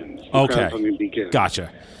begins. Crowdfunding begins.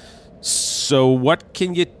 Gotcha. So what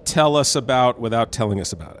can you tell us about without telling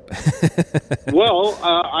us about it? Well,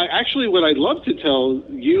 what I'd love to tell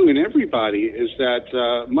you and everybody is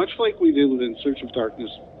that much like we did with In Search of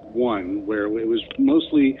Darkness 1, where it was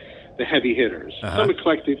mostly the heavy hitters, some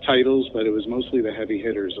eclectic titles, but it was mostly the heavy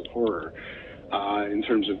hitters of horror in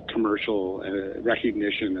terms of commercial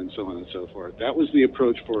recognition and so on and so forth. That was the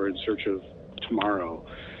approach for In Search of Tomorrow,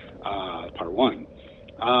 part 1.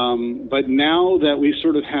 But now that we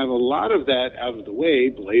sort of have a lot of that out of the way,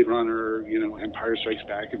 Blade Runner, Empire Strikes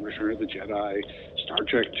Back and Return of the Jedi, Star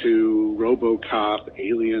Trek II, RoboCop,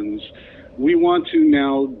 Aliens, we want to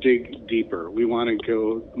now dig deeper. We want to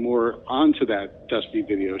go more onto that dusty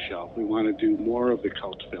video shelf. We want to do more of the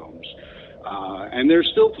cult films. And there's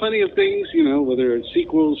still plenty of things, whether it's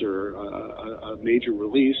sequels or a major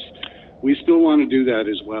release, we still want to do that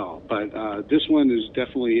as well. But this one is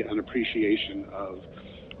definitely an appreciation of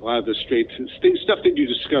a lot of the stuff that you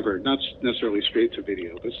discovered, not necessarily straight to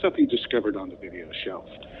video, but stuff you discovered on the video shelf.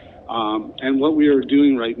 And what we are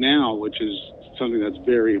doing right now, which is something that's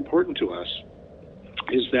very important to us,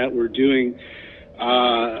 is that we're doing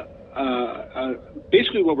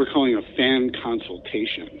basically what we're calling a fan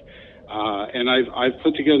consultation. And I've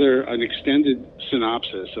put together an extended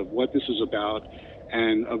synopsis of what this is about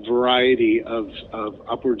and a variety of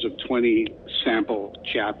upwards of 20 sample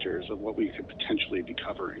chapters of what we could potentially be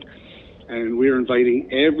covering. And we're inviting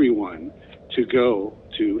everyone to go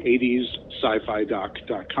to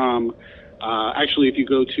 80sscifidoc.com. Actually, if you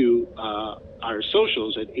go to our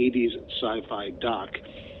socials at 80sscifidoc,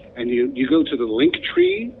 and you go to the link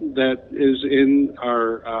tree that is in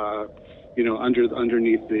our,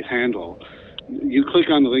 underneath the handle, you click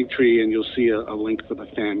on the link tree and you'll see a link for the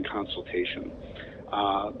fan consultation.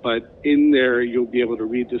 But in there, you'll be able to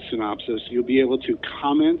read the synopsis. You'll be able to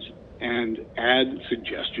comment and add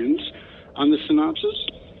suggestions on the synopsis.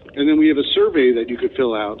 And then we have a survey that you could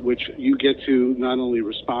fill out, which you get to not only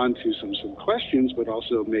respond to some questions, but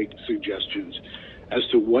also make suggestions as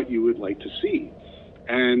to what you would like to see.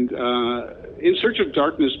 And In Search of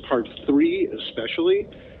Darkness Part 3 especially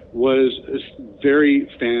was very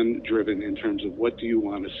fan-driven in terms of what do you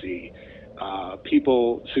want to see.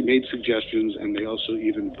 People made suggestions, and they also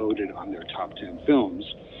even voted on their top 10 films.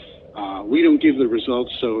 We don't give the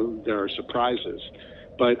results, so there are surprises.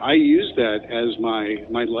 But I use that as my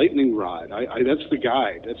lightning rod. That's the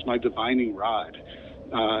guide. That's my divining rod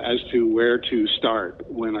as to where to start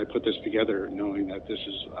when I put this together, knowing that this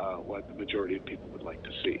is what the majority of people would like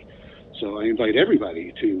to see. So I invite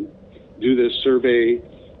everybody to do this survey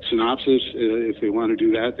synopsis. If they want to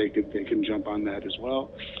do that, they can jump on that as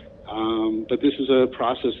well. But this is a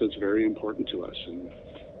process that's very important to us, and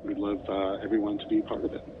we'd love everyone to be part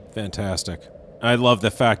of it. Fantastic. I love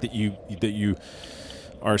the fact that you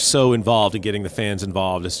are so involved in getting the fans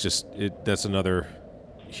involved. It's just that's another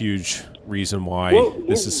huge reason why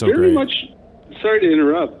this is so very great. Much. Sorry to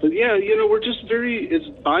interrupt, but yeah, we're just it's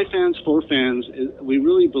by fans for fans. We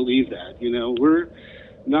really believe that. We're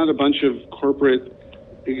not a bunch of corporate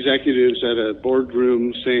executives at a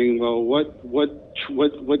boardroom saying, well, what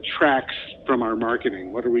tracks from our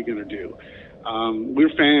marketing? What are we going to do?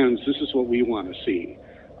 We're fans. This is what we want to see.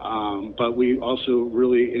 But we also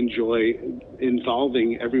really enjoy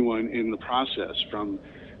involving everyone in the process from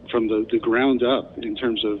the ground up in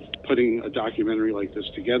terms of putting a documentary like this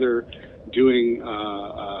together, doing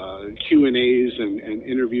Q&As and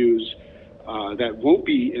interviews that won't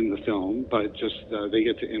be in the film, but just they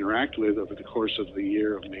get to interact with over the course of the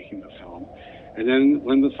year of making the film. And then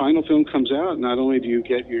when the final film comes out, not only do you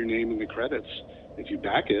get your name in the credits if you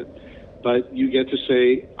back it, but you get to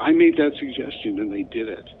say, I made that suggestion and they did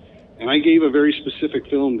it. And I gave a very specific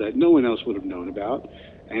film that no one else would have known about.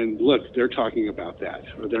 And look, they're talking about that,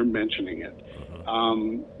 or they're mentioning it.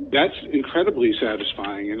 That's incredibly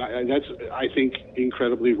satisfying, and that's, I think,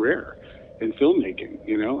 incredibly rare in filmmaking,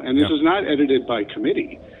 And this is not edited by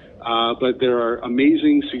committee, but there are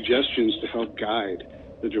amazing suggestions to help guide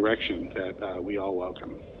the direction that we all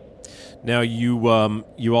welcome. Now, you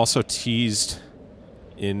also teased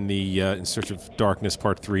in the In Search of Darkness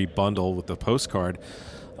Part 3 bundle with the postcard,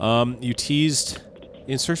 you teased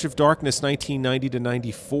In Search of Darkness 1990 to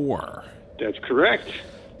 94. That's correct.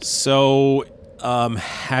 So,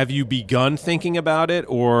 have you begun thinking about it,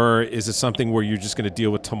 or is it something where you're just going to deal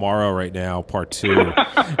with tomorrow right now, Part 2, and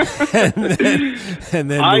then move on to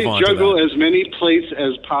that? I juggle as many plates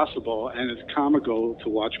as possible, and it's comical to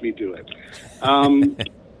watch me do it.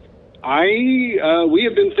 We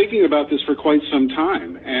have been thinking about this for quite some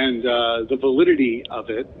time, and the validity of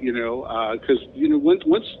it, because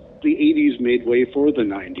once the 80s made way for the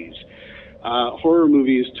 90s, horror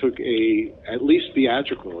movies took at least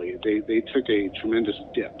theatrically, they took a tremendous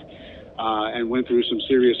dip and went through some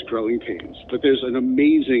serious growing pains. But there's an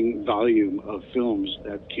amazing volume of films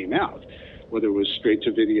that came out, whether it was straight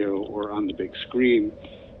to video or on the big screen,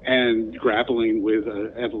 and grappling with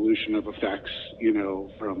evolution of effects,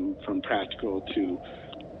 from practical to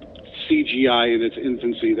CGI in its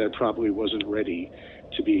infancy that probably wasn't ready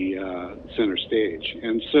to be center stage.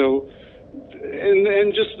 And so,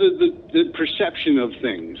 and just the perception of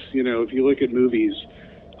things, if you look at movies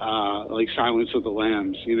like Silence of the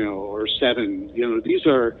Lambs, or Seven, these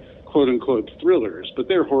are quote unquote thrillers, but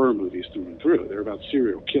they're horror movies through and through. They're about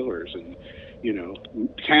serial killers and,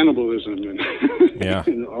 cannibalism and, yeah.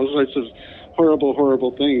 and all sorts of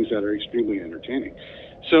horrible things that are extremely entertaining.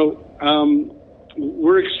 So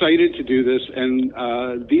we're excited to do this, and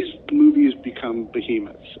these movies become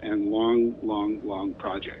behemoths and long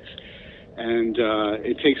projects. And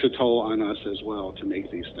it takes a toll on us as well to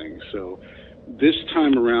make these things. So this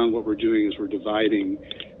time around, what we're doing is we're dividing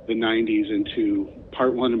the 90s into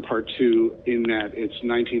part 1 and part 2, in that it's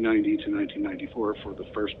 1990 to 1994 for the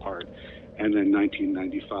first part, and then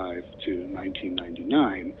 1995 to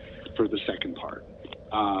 1999 for the second part.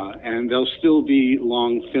 And they'll still be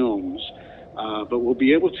long films, but we'll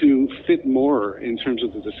be able to fit more in terms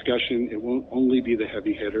of the discussion. It won't only be the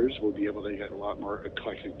heavy hitters. We'll be able to get a lot more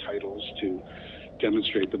eclectic titles to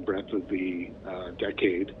demonstrate the breadth of the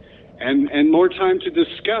decade, and more time to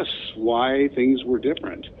discuss why things were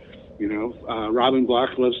different. Robin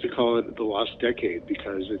Bloch loves to call it the lost decade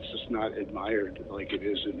because it's just not admired like it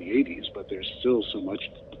is in the 80s, but there's still so much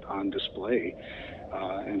on display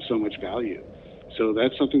and so much value. So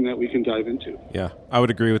that's something that we can dive into. Yeah, I would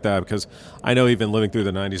agree with that, because I know even living through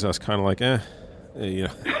the 90s, I was kind of like,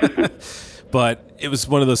 But it was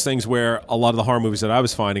one of those things where a lot of the horror movies that I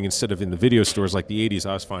was finding, instead of in the video stores like the 80s,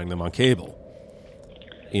 I was finding them on cable.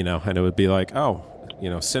 And it would be like,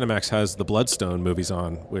 Cinemax has the Bloodstone movies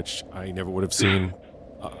on, which I never would have seen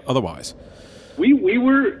otherwise. We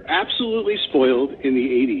were absolutely spoiled in the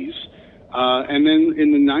 80s. And then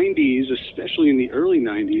in the 90s, especially in the early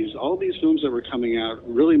 90s, all these films that were coming out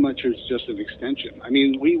really much is just an extension. I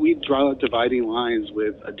mean, we draw dividing lines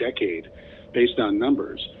with a decade based on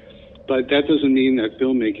numbers. But that doesn't mean that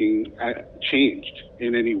filmmaking changed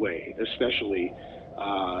in any way, especially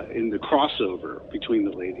in the crossover between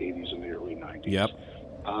the late 80s and the early 90s. Yep.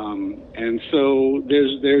 And so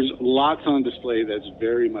there's lots on display that's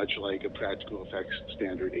very much like a practical effects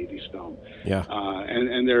standard 80s film. Yeah.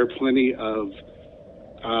 And there are plenty of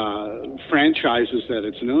franchises that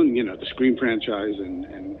it's known, the Scream franchise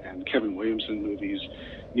and Kevin Williamson movies,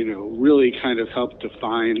 really kind of helped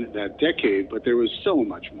define that decade, but there was so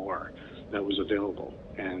much more that was available.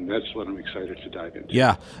 And that's what I'm excited to dive into.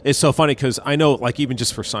 Yeah, it's so funny because I know, like, even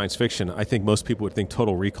just for science fiction, I think most people would think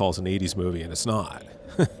Total Recall is an 80s movie, and it's not.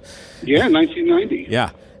 Yeah, 1990.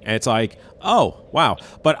 Yeah, and it's like, oh, wow.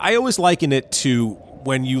 But I always liken it to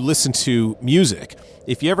when you listen to music.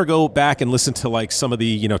 If you ever go back and listen to, like, some of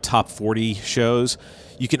the, top 40 shows,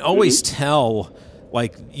 you can always tell,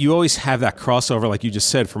 like, you always have that crossover, like you just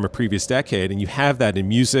said, from a previous decade, and you have that in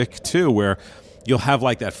music, too, where you'll have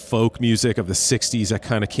like that folk music of the 60s that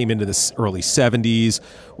kind of came into the early 70s,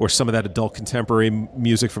 or some of that adult contemporary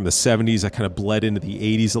music from the 70s that kind of bled into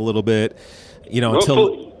the 80s a little bit,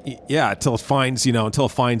 until it finds,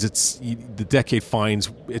 the decade finds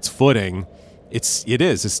its footing.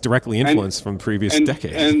 It's directly influenced from previous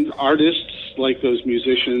decades. And artists like those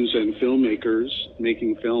musicians and filmmakers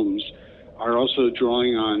making films are also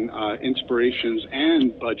drawing on inspirations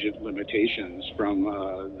and budget limitations from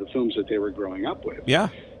the films that they were growing up with. Yeah.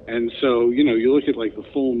 And so, you look at like the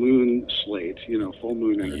Full Moon slate, Full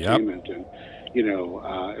Moon Entertainment, and,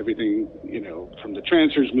 everything, from the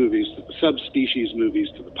Trancers movies to the Subspecies movies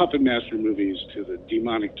to the Puppet Master movies to the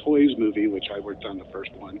Demonic Toys movie, which I worked on the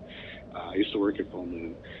first one. I used to work at Full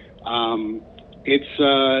Moon. It's,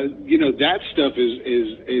 that stuff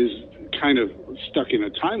is kind of stuck in a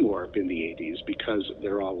time warp in the 80s because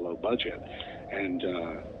they're all low budget, and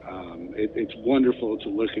it's wonderful to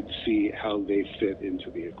look and see how they fit into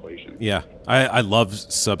the equation. Yeah, I love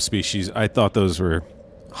Subspecies. I thought those were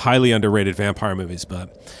highly underrated vampire movies, but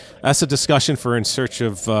that's a discussion for In Search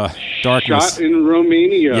of Darkness. Shot in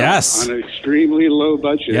Romania, yes, on an extremely low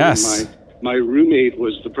budget. Yes. And my roommate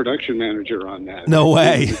was the production manager on that. No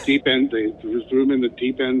way. The deep end. They threw him in the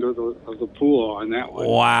deep end of the pool on that one.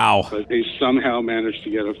 Wow. But they somehow managed to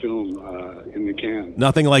get a film in the can.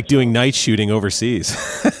 Nothing like doing night shooting overseas.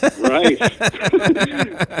 Right.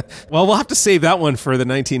 Well, we'll have to save that one for the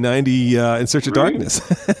 1990 In Search of Darkness.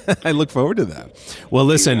 I look forward to that. Well,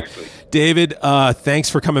 listen, exactly. David, thanks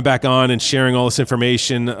for coming back on and sharing all this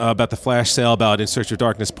information about the flash sale, about In Search of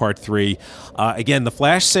Darkness Part 3. Again, the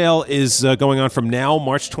flash sale is going on from now,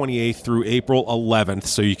 March 28th through April 11th,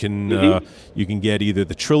 so you can get either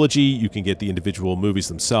the trilogy, you can get the individual movies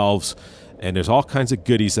themselves, and there's all kinds of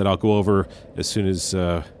goodies that I'll go over as soon as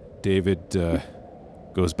David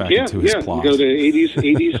goes back into his plot. Go to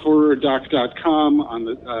 80shorrordoc.com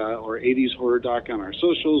or 80shorrordoc on our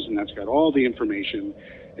socials, and that's got all the information.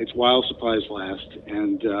 It's while supplies last,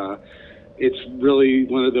 and it's really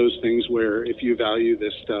one of those things where if you value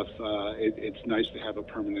this stuff, it's nice to have a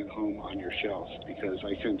permanent home on your shelf, because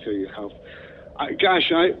I can tell you how.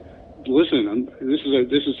 Listen.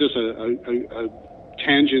 This is just a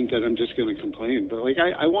tangent that I'm just going to complain, but like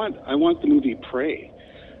I want the movie Prey,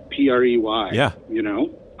 Prey. Yeah. You know,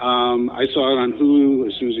 I saw it on Hulu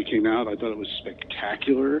as soon as it came out. I thought it was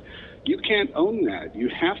spectacular. You can't own that. You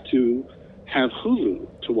have to have Hulu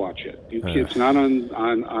to watch it. It's not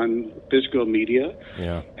on physical media,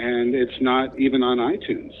 and it's not even on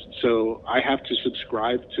iTunes. So I have to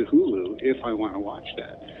subscribe to Hulu if I want to watch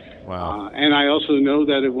that. Wow. And I also know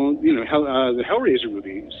that it won't, the Hellraiser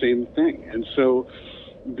movie, same thing. And so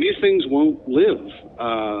these things won't live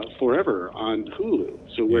forever on Hulu.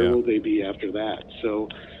 So where will they be after that? So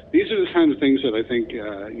these are the kind of things that I think,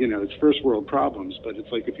 it's first world problems, but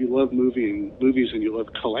it's like if you love movies and you love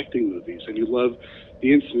collecting movies and you love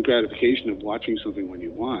the instant gratification of watching something when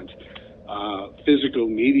you want, physical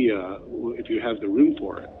media, if you have the room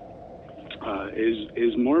for it,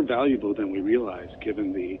 is more valuable than we realize,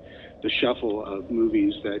 given the shuffle of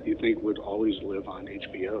movies that you think would always live on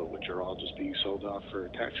HBO, which are all just being sold off for a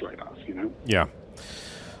tax write-off, Yeah.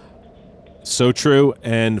 So true.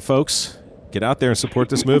 And folks, get out there and support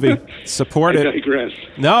this movie. Support it. I digress.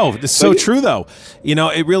 No, it's so true, though.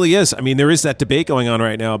 It really is. I mean, there is that debate going on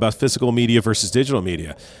right now about physical media versus digital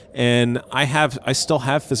media. And I still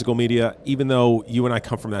have physical media, even though you and I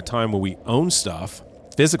come from that time where we own stuff,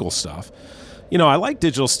 physical stuff. I like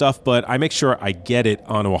digital stuff, but I make sure I get it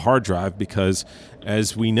onto a hard drive because,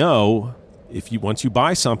 as we know, once you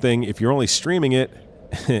buy something, if you're only streaming it,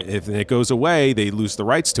 if it goes away, they lose the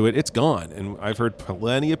rights to it, it's gone. And I've heard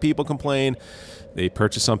plenty of people complain. They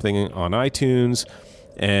purchase something on iTunes,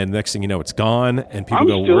 and next thing you know, it's gone, and people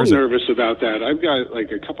go, I'm where's still nervous about that. I've got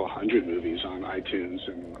like a couple hundred movies on iTunes,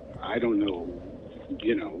 and I don't know,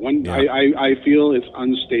 I feel it's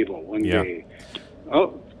unstable one day.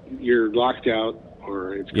 Oh, you're locked out,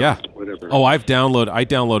 or it's gone, whatever. Oh, I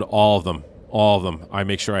download all of them. I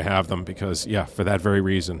make sure I have them because, for that very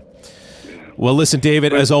reason. Well, listen,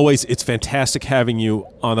 David, as always, it's fantastic having you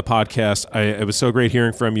on the podcast. It was so great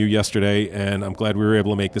hearing from you yesterday, and I'm glad we were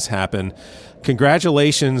able to make this happen.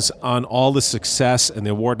 Congratulations on all the success and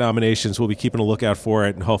the award nominations. We'll be keeping a lookout for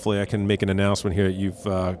it, and hopefully I can make an announcement here that you've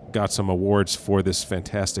got some awards for this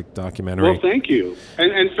fantastic documentary. Well, thank you.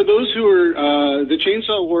 And for those who are, the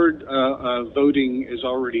Chainsaw Award voting is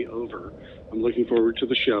already over. I'm looking forward to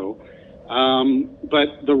the show.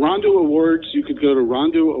 But the Rondo Awards, you could go to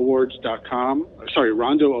rondoaward.com,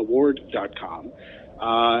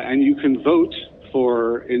 and you can vote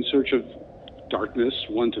for In Search of Darkness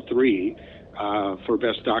 1 to 3 for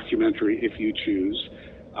Best Documentary if you choose.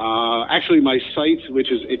 Actually, my site,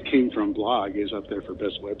 it came from blog, is up there for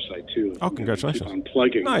Best Website too. Oh, congratulations. I'm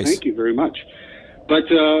plugging. Nice. Thank you very much. But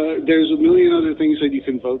there's a million other things that you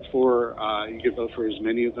can vote for. You can vote for as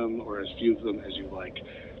many of them or as few of them as you like.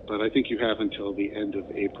 But I think you have until the end of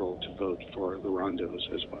April to vote for the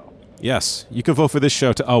Rondos as well. Yes. You can vote for this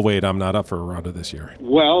show. Oh, wait, I'm not up for a Rondo this year.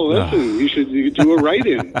 Well, listen, you should do a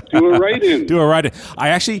write-in. Do a write-in. I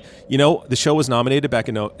actually, the show was nominated back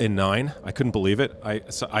in 2009. I couldn't believe it.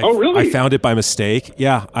 Oh, really? I found it by mistake.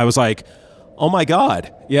 Yeah. I was like, oh, my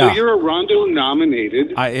God. Yeah. So you're a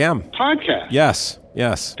Rondo-nominated I am. podcast. Yes.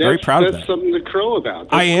 Very proud of that. That's something to crow about.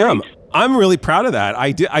 That's I am. Great. I'm really proud of that.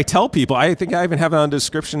 I tell people, I think I even have it on the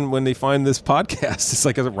description when they find this podcast. It's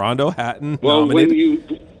like a Rondo Hatton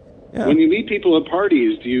nominated. When you meet people at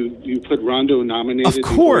parties, do you put Rondo nominated? Of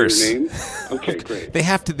course. Your name? Okay, great. They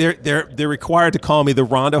have to. They're required to call me the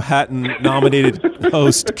Rondo Hatton nominated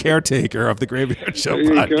host caretaker of the Graveyard Show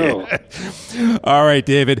podcast. Go. All right,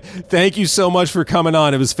 David. Thank you so much for coming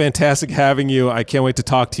on. It was fantastic having you. I can't wait to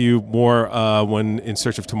talk to you more when In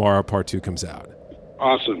Search of Tomorrow Part 2 comes out.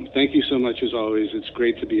 Awesome. Thank you so much, as always. It's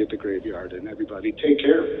great to be at the Graveyard, and everybody take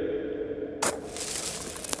care.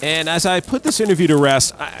 And as I put this interview to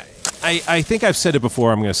rest, I think I've said it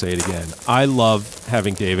before. I'm going to say it again. I love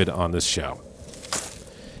having David on this show.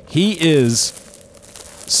 He is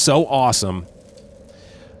so awesome.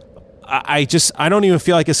 I don't even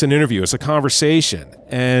feel like it's an interview. It's a conversation.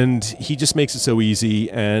 And he just makes it so easy.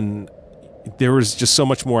 And there was just so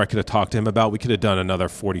much more I could have talked to him about. We could have done another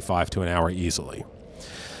 45 to an hour easily.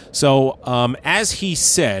 So, as he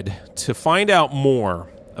said, to find out more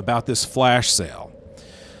about this flash sale,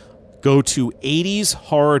 go to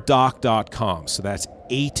 80shorrordoc.com. So that's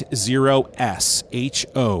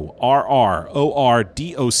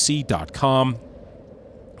 80shorrordoc.com.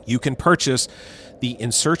 You can purchase the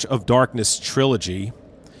In Search of Darkness trilogy.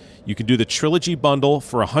 You can do the trilogy bundle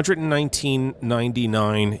for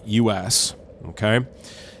 $119.99 US. Okay.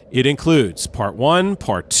 It includes Part 1,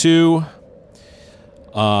 Part 2,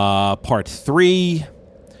 Part 3.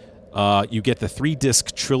 You get the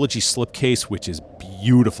 3-disc trilogy slipcase, which is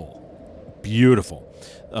beautiful. Beautiful.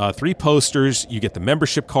 3 posters. You get the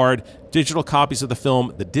membership card, digital copies of the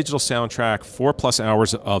film, the digital soundtrack, 4+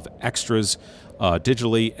 hours of extras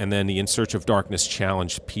digitally, and then the In Search of Darkness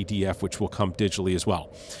Challenge PDF, which will come digitally as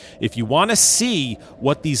well. If you want to see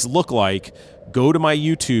what these look like, go to my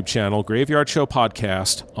YouTube channel, Graveyard Show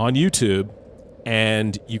Podcast, on YouTube,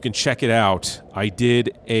 and you can check it out. I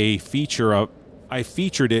did a feature I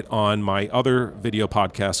featured it on my other video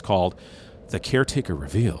podcast called The Caretaker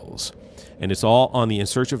Reveals, and it's all on the In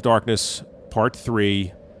Search of Darkness Part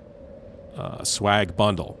 3 swag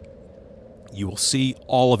bundle. You will see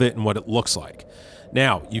all of it and what it looks like.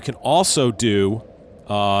 Now, you can also do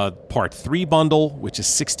Part 3 bundle, which is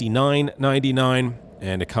 $69.99,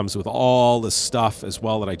 and it comes with all the stuff as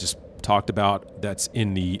well that I just talked about that's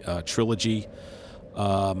in the trilogy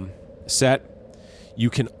set. You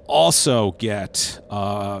can also get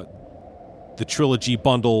the trilogy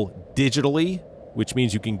bundle digitally, which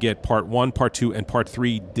means you can get Part 1, Part 2, and Part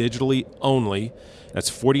 3 digitally only. That's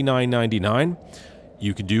 $49.99.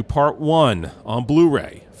 You can do Part 1 on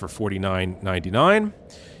Blu-ray for $49.99.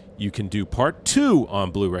 You can do Part 2 on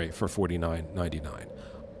Blu-ray for $49.99.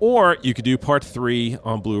 Or you could do Part 3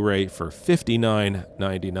 on Blu-ray for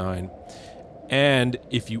 $59.99. And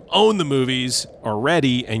if you own the movies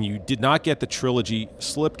already and you did not get the trilogy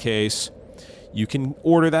slipcase, you can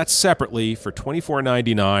order that separately for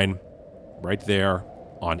 $24.99 right there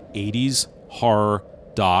on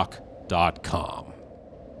 80shorrordoc.com.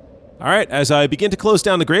 All right, as I begin to close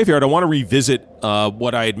down the graveyard, I want to revisit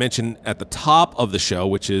what I had mentioned at the top of the show,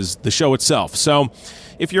 which is the show itself. So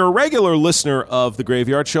if you're a regular listener of the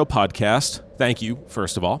Graveyard Show podcast, thank you,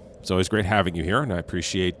 first of all. It's always great having you here, and I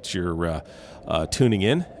appreciate your tuning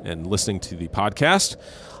in and listening to the podcast.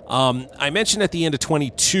 I mentioned at the end of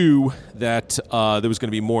 22 that there was going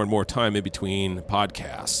to be more and more time in between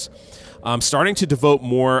podcasts. I'm starting to devote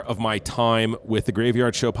more of my time with the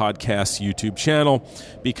Graveyard Show Podcast YouTube channel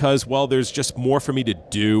because, well, there's just more for me to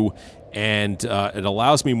do, and it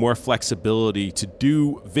allows me more flexibility to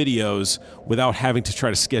do videos without having to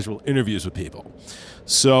try to schedule interviews with people.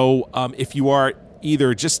 So if you are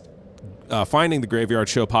either just finding the Graveyard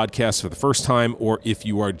Show Podcast for the first time, or if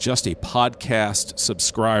you are just a podcast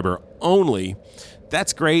subscriber only,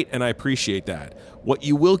 that's great, and I appreciate that. What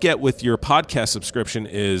you will get with your podcast subscription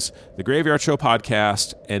is the Graveyard Show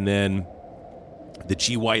Podcast and then the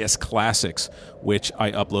GYS Classics, which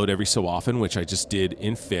I upload every so often, which I just did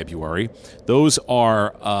in February. Those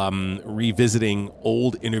are revisiting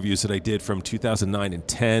old interviews that I did from 2009 and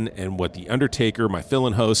 10 and what The Undertaker, my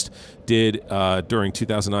fill-in host, did during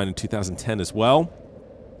 2009 and 2010 as well.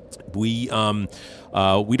 We don't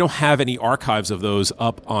have any archives of those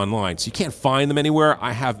up online, so you can't find them anywhere.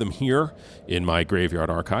 I have them here in my Graveyard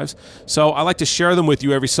archives. So I like to share them with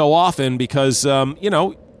you every so often because, none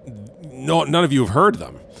of you have heard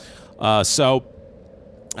them. So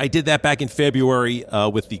I did that back in February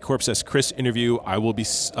with the Corpse S. Chris interview. I will be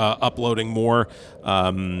uploading more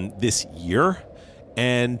this year.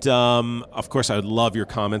 And, of course, I would love your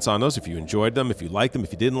comments on those. If you enjoyed them, if you liked them,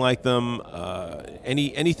 if you didn't like them,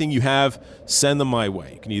 anything you have, send them my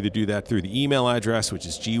way. You can either do that through the email address, which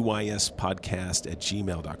is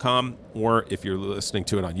gyspodcast@gmail.com, or if you're listening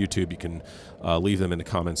to it on YouTube, you can leave them in the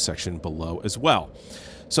comments section below as well.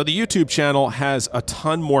 So the YouTube channel has a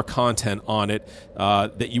ton more content on it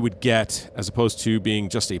that you would get as opposed to being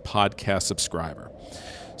just a podcast subscriber.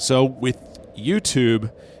 So with YouTube,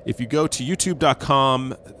 if you go to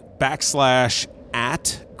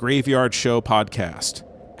youtube.com/@Graveyard Show Podcast,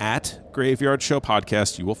 @Graveyard Show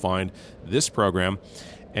Podcast, you will find this program.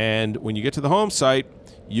 And when you get to the home site,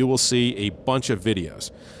 you will see a bunch of videos.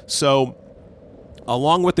 So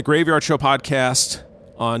along with the Graveyard Show Podcast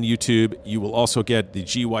on YouTube, you will also get the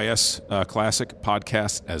GYS Classic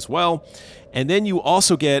Podcast as well. And then you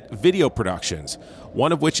also get video productions,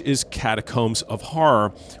 one of which is Catacombs of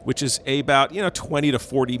Horror, which is about 20 to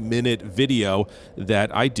 40 minute video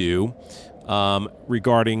that I do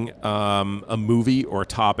regarding a movie or a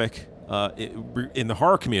topic in the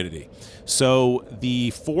horror community. So the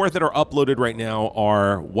 4 that are uploaded right now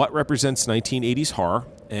are What Represents 1980s Horror,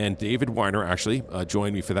 and David Weiner actually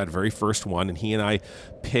joined me for that very first one, and he and I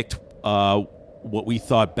picked what we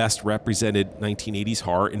thought best represented 1980s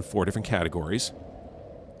horror in 4 different categories.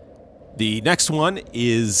 The next one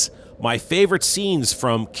is my favorite scenes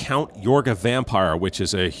from Count Yorga Vampire, which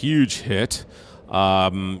is a huge hit.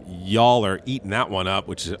 Y'all are eating that one up,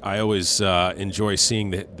 which I always enjoy seeing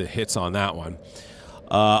the hits on that one.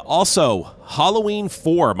 Also, Halloween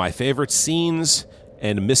 4, my favorite scenes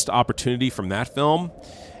and missed opportunity from that film.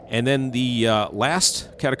 And then the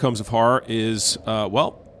last Catacombs of Horror is,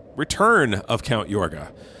 Return of Count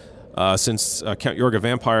Yorga. Since Count Yorga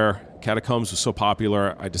Vampire Catacombs was so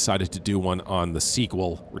popular, I decided to do one on the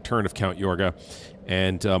sequel, Return of Count Yorga.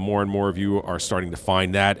 And more and more of you are starting to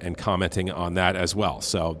find that and commenting on that as well.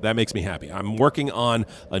 So that makes me happy. I'm working on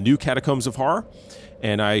a new Catacombs of Horror,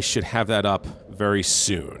 and I should have that up very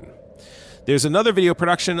soon. There's another video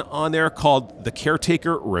production on there called The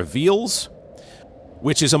Caretaker Reveals,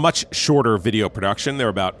 which is a much shorter video production. They're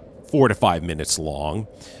about 4 to 5 minutes long.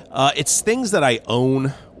 It's things that I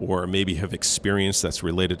own or maybe have experienced that's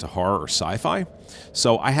related to horror or sci-fi.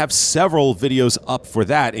 So I have several videos up for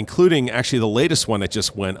that, including actually the latest one that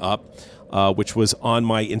just went up, which was on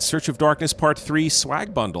my In Search of Darkness Part 3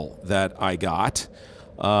 swag bundle that I got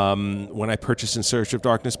when I purchased In Search of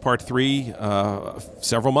Darkness Part 3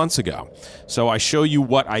 several months ago. So I show you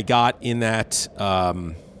what I got in that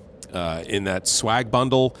swag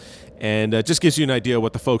bundle, and it just gives you an idea of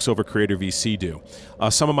what the folks over Creator VC do.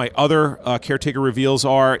 Some of my other Caretaker reveals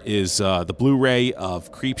is the Blu-ray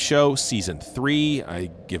of Creepshow Season 3. I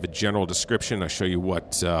give a general description. I show you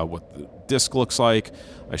what the disc looks like.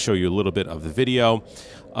 I show you a little bit of the video.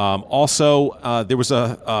 Also, there was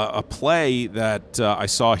a play that I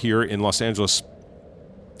saw here in Los Angeles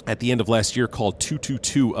at the end of last year called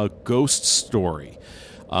 222, A Ghost Story.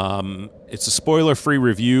 It's a spoiler-free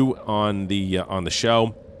review on the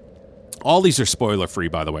show. All these are spoiler-free,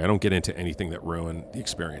 by the way. I don't get into anything that ruined the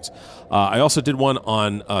experience. I also did one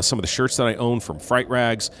on some of the shirts that I own from Fright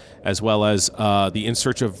Rags, as well as the In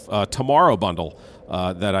Search of Tomorrow bundle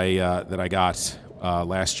that I got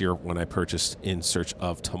last year when I purchased In Search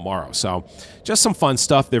of Tomorrow. So just some fun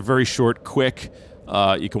stuff. They're very short, quick.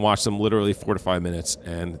 You can watch them literally 4 to 5 minutes,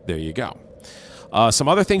 and there you go. Some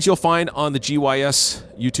other things you'll find on the GYS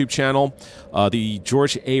YouTube channel, the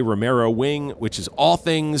George A. Romero Wing, which is all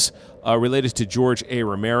things related to George A.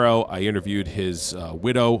 Romero. I interviewed his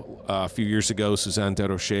widow a few years ago, Suzanne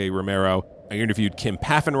Desrochers Romero. I interviewed Kim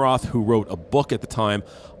Paffenroth, who wrote a book at the time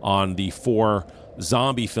on the 4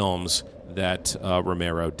 zombie films that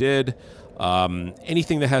Romero did.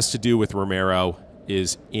 Anything that has to do with Romero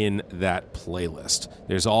is in that playlist.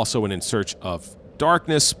 There's also an In Search of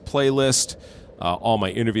Darkness playlist. All my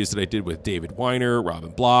interviews that I did with David Weiner, Robin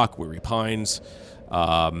Block, Weary Pines,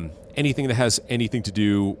 anything that has anything to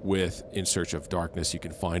do with In Search of Darkness, you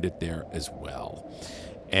can find it there as well.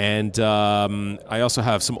 And I also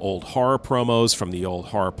have some old horror promos from the old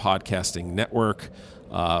horror podcasting network,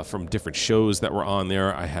 from different shows that were on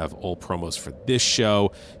there. I have old promos for this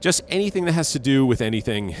show. Just anything that has to do with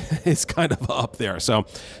anything is kind of up there. So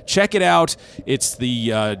check it out. It's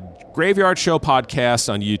the Graveyard Show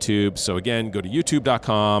podcast on YouTube. So again, go to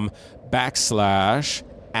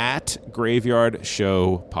youtube.com/@Graveyard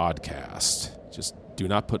Show Podcast. Just do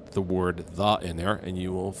not put the word "the" in there, and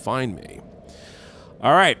you will find me.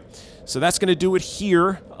 All right. So that's going to do it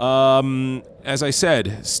here. As I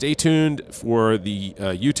said, stay tuned for the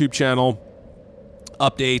YouTube channel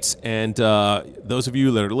updates. And those of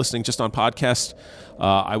you that are listening just on podcast,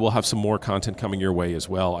 I will have some more content coming your way as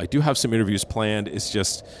well. I do have some interviews planned. It's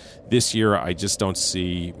just this year I just don't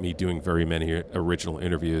see me doing very many original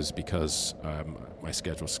interviews because my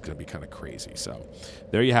schedule is going to be kind of crazy. So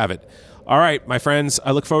there you have it. All right, my friends,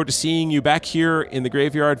 I look forward to seeing you back here in the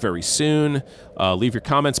graveyard very soon. Leave your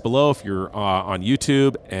comments below if you're on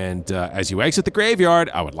YouTube. And as you exit the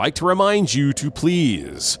graveyard, I would like to remind you to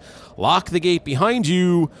please lock the gate behind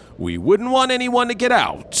you. We wouldn't want anyone to get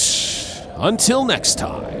out. Until next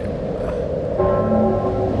time.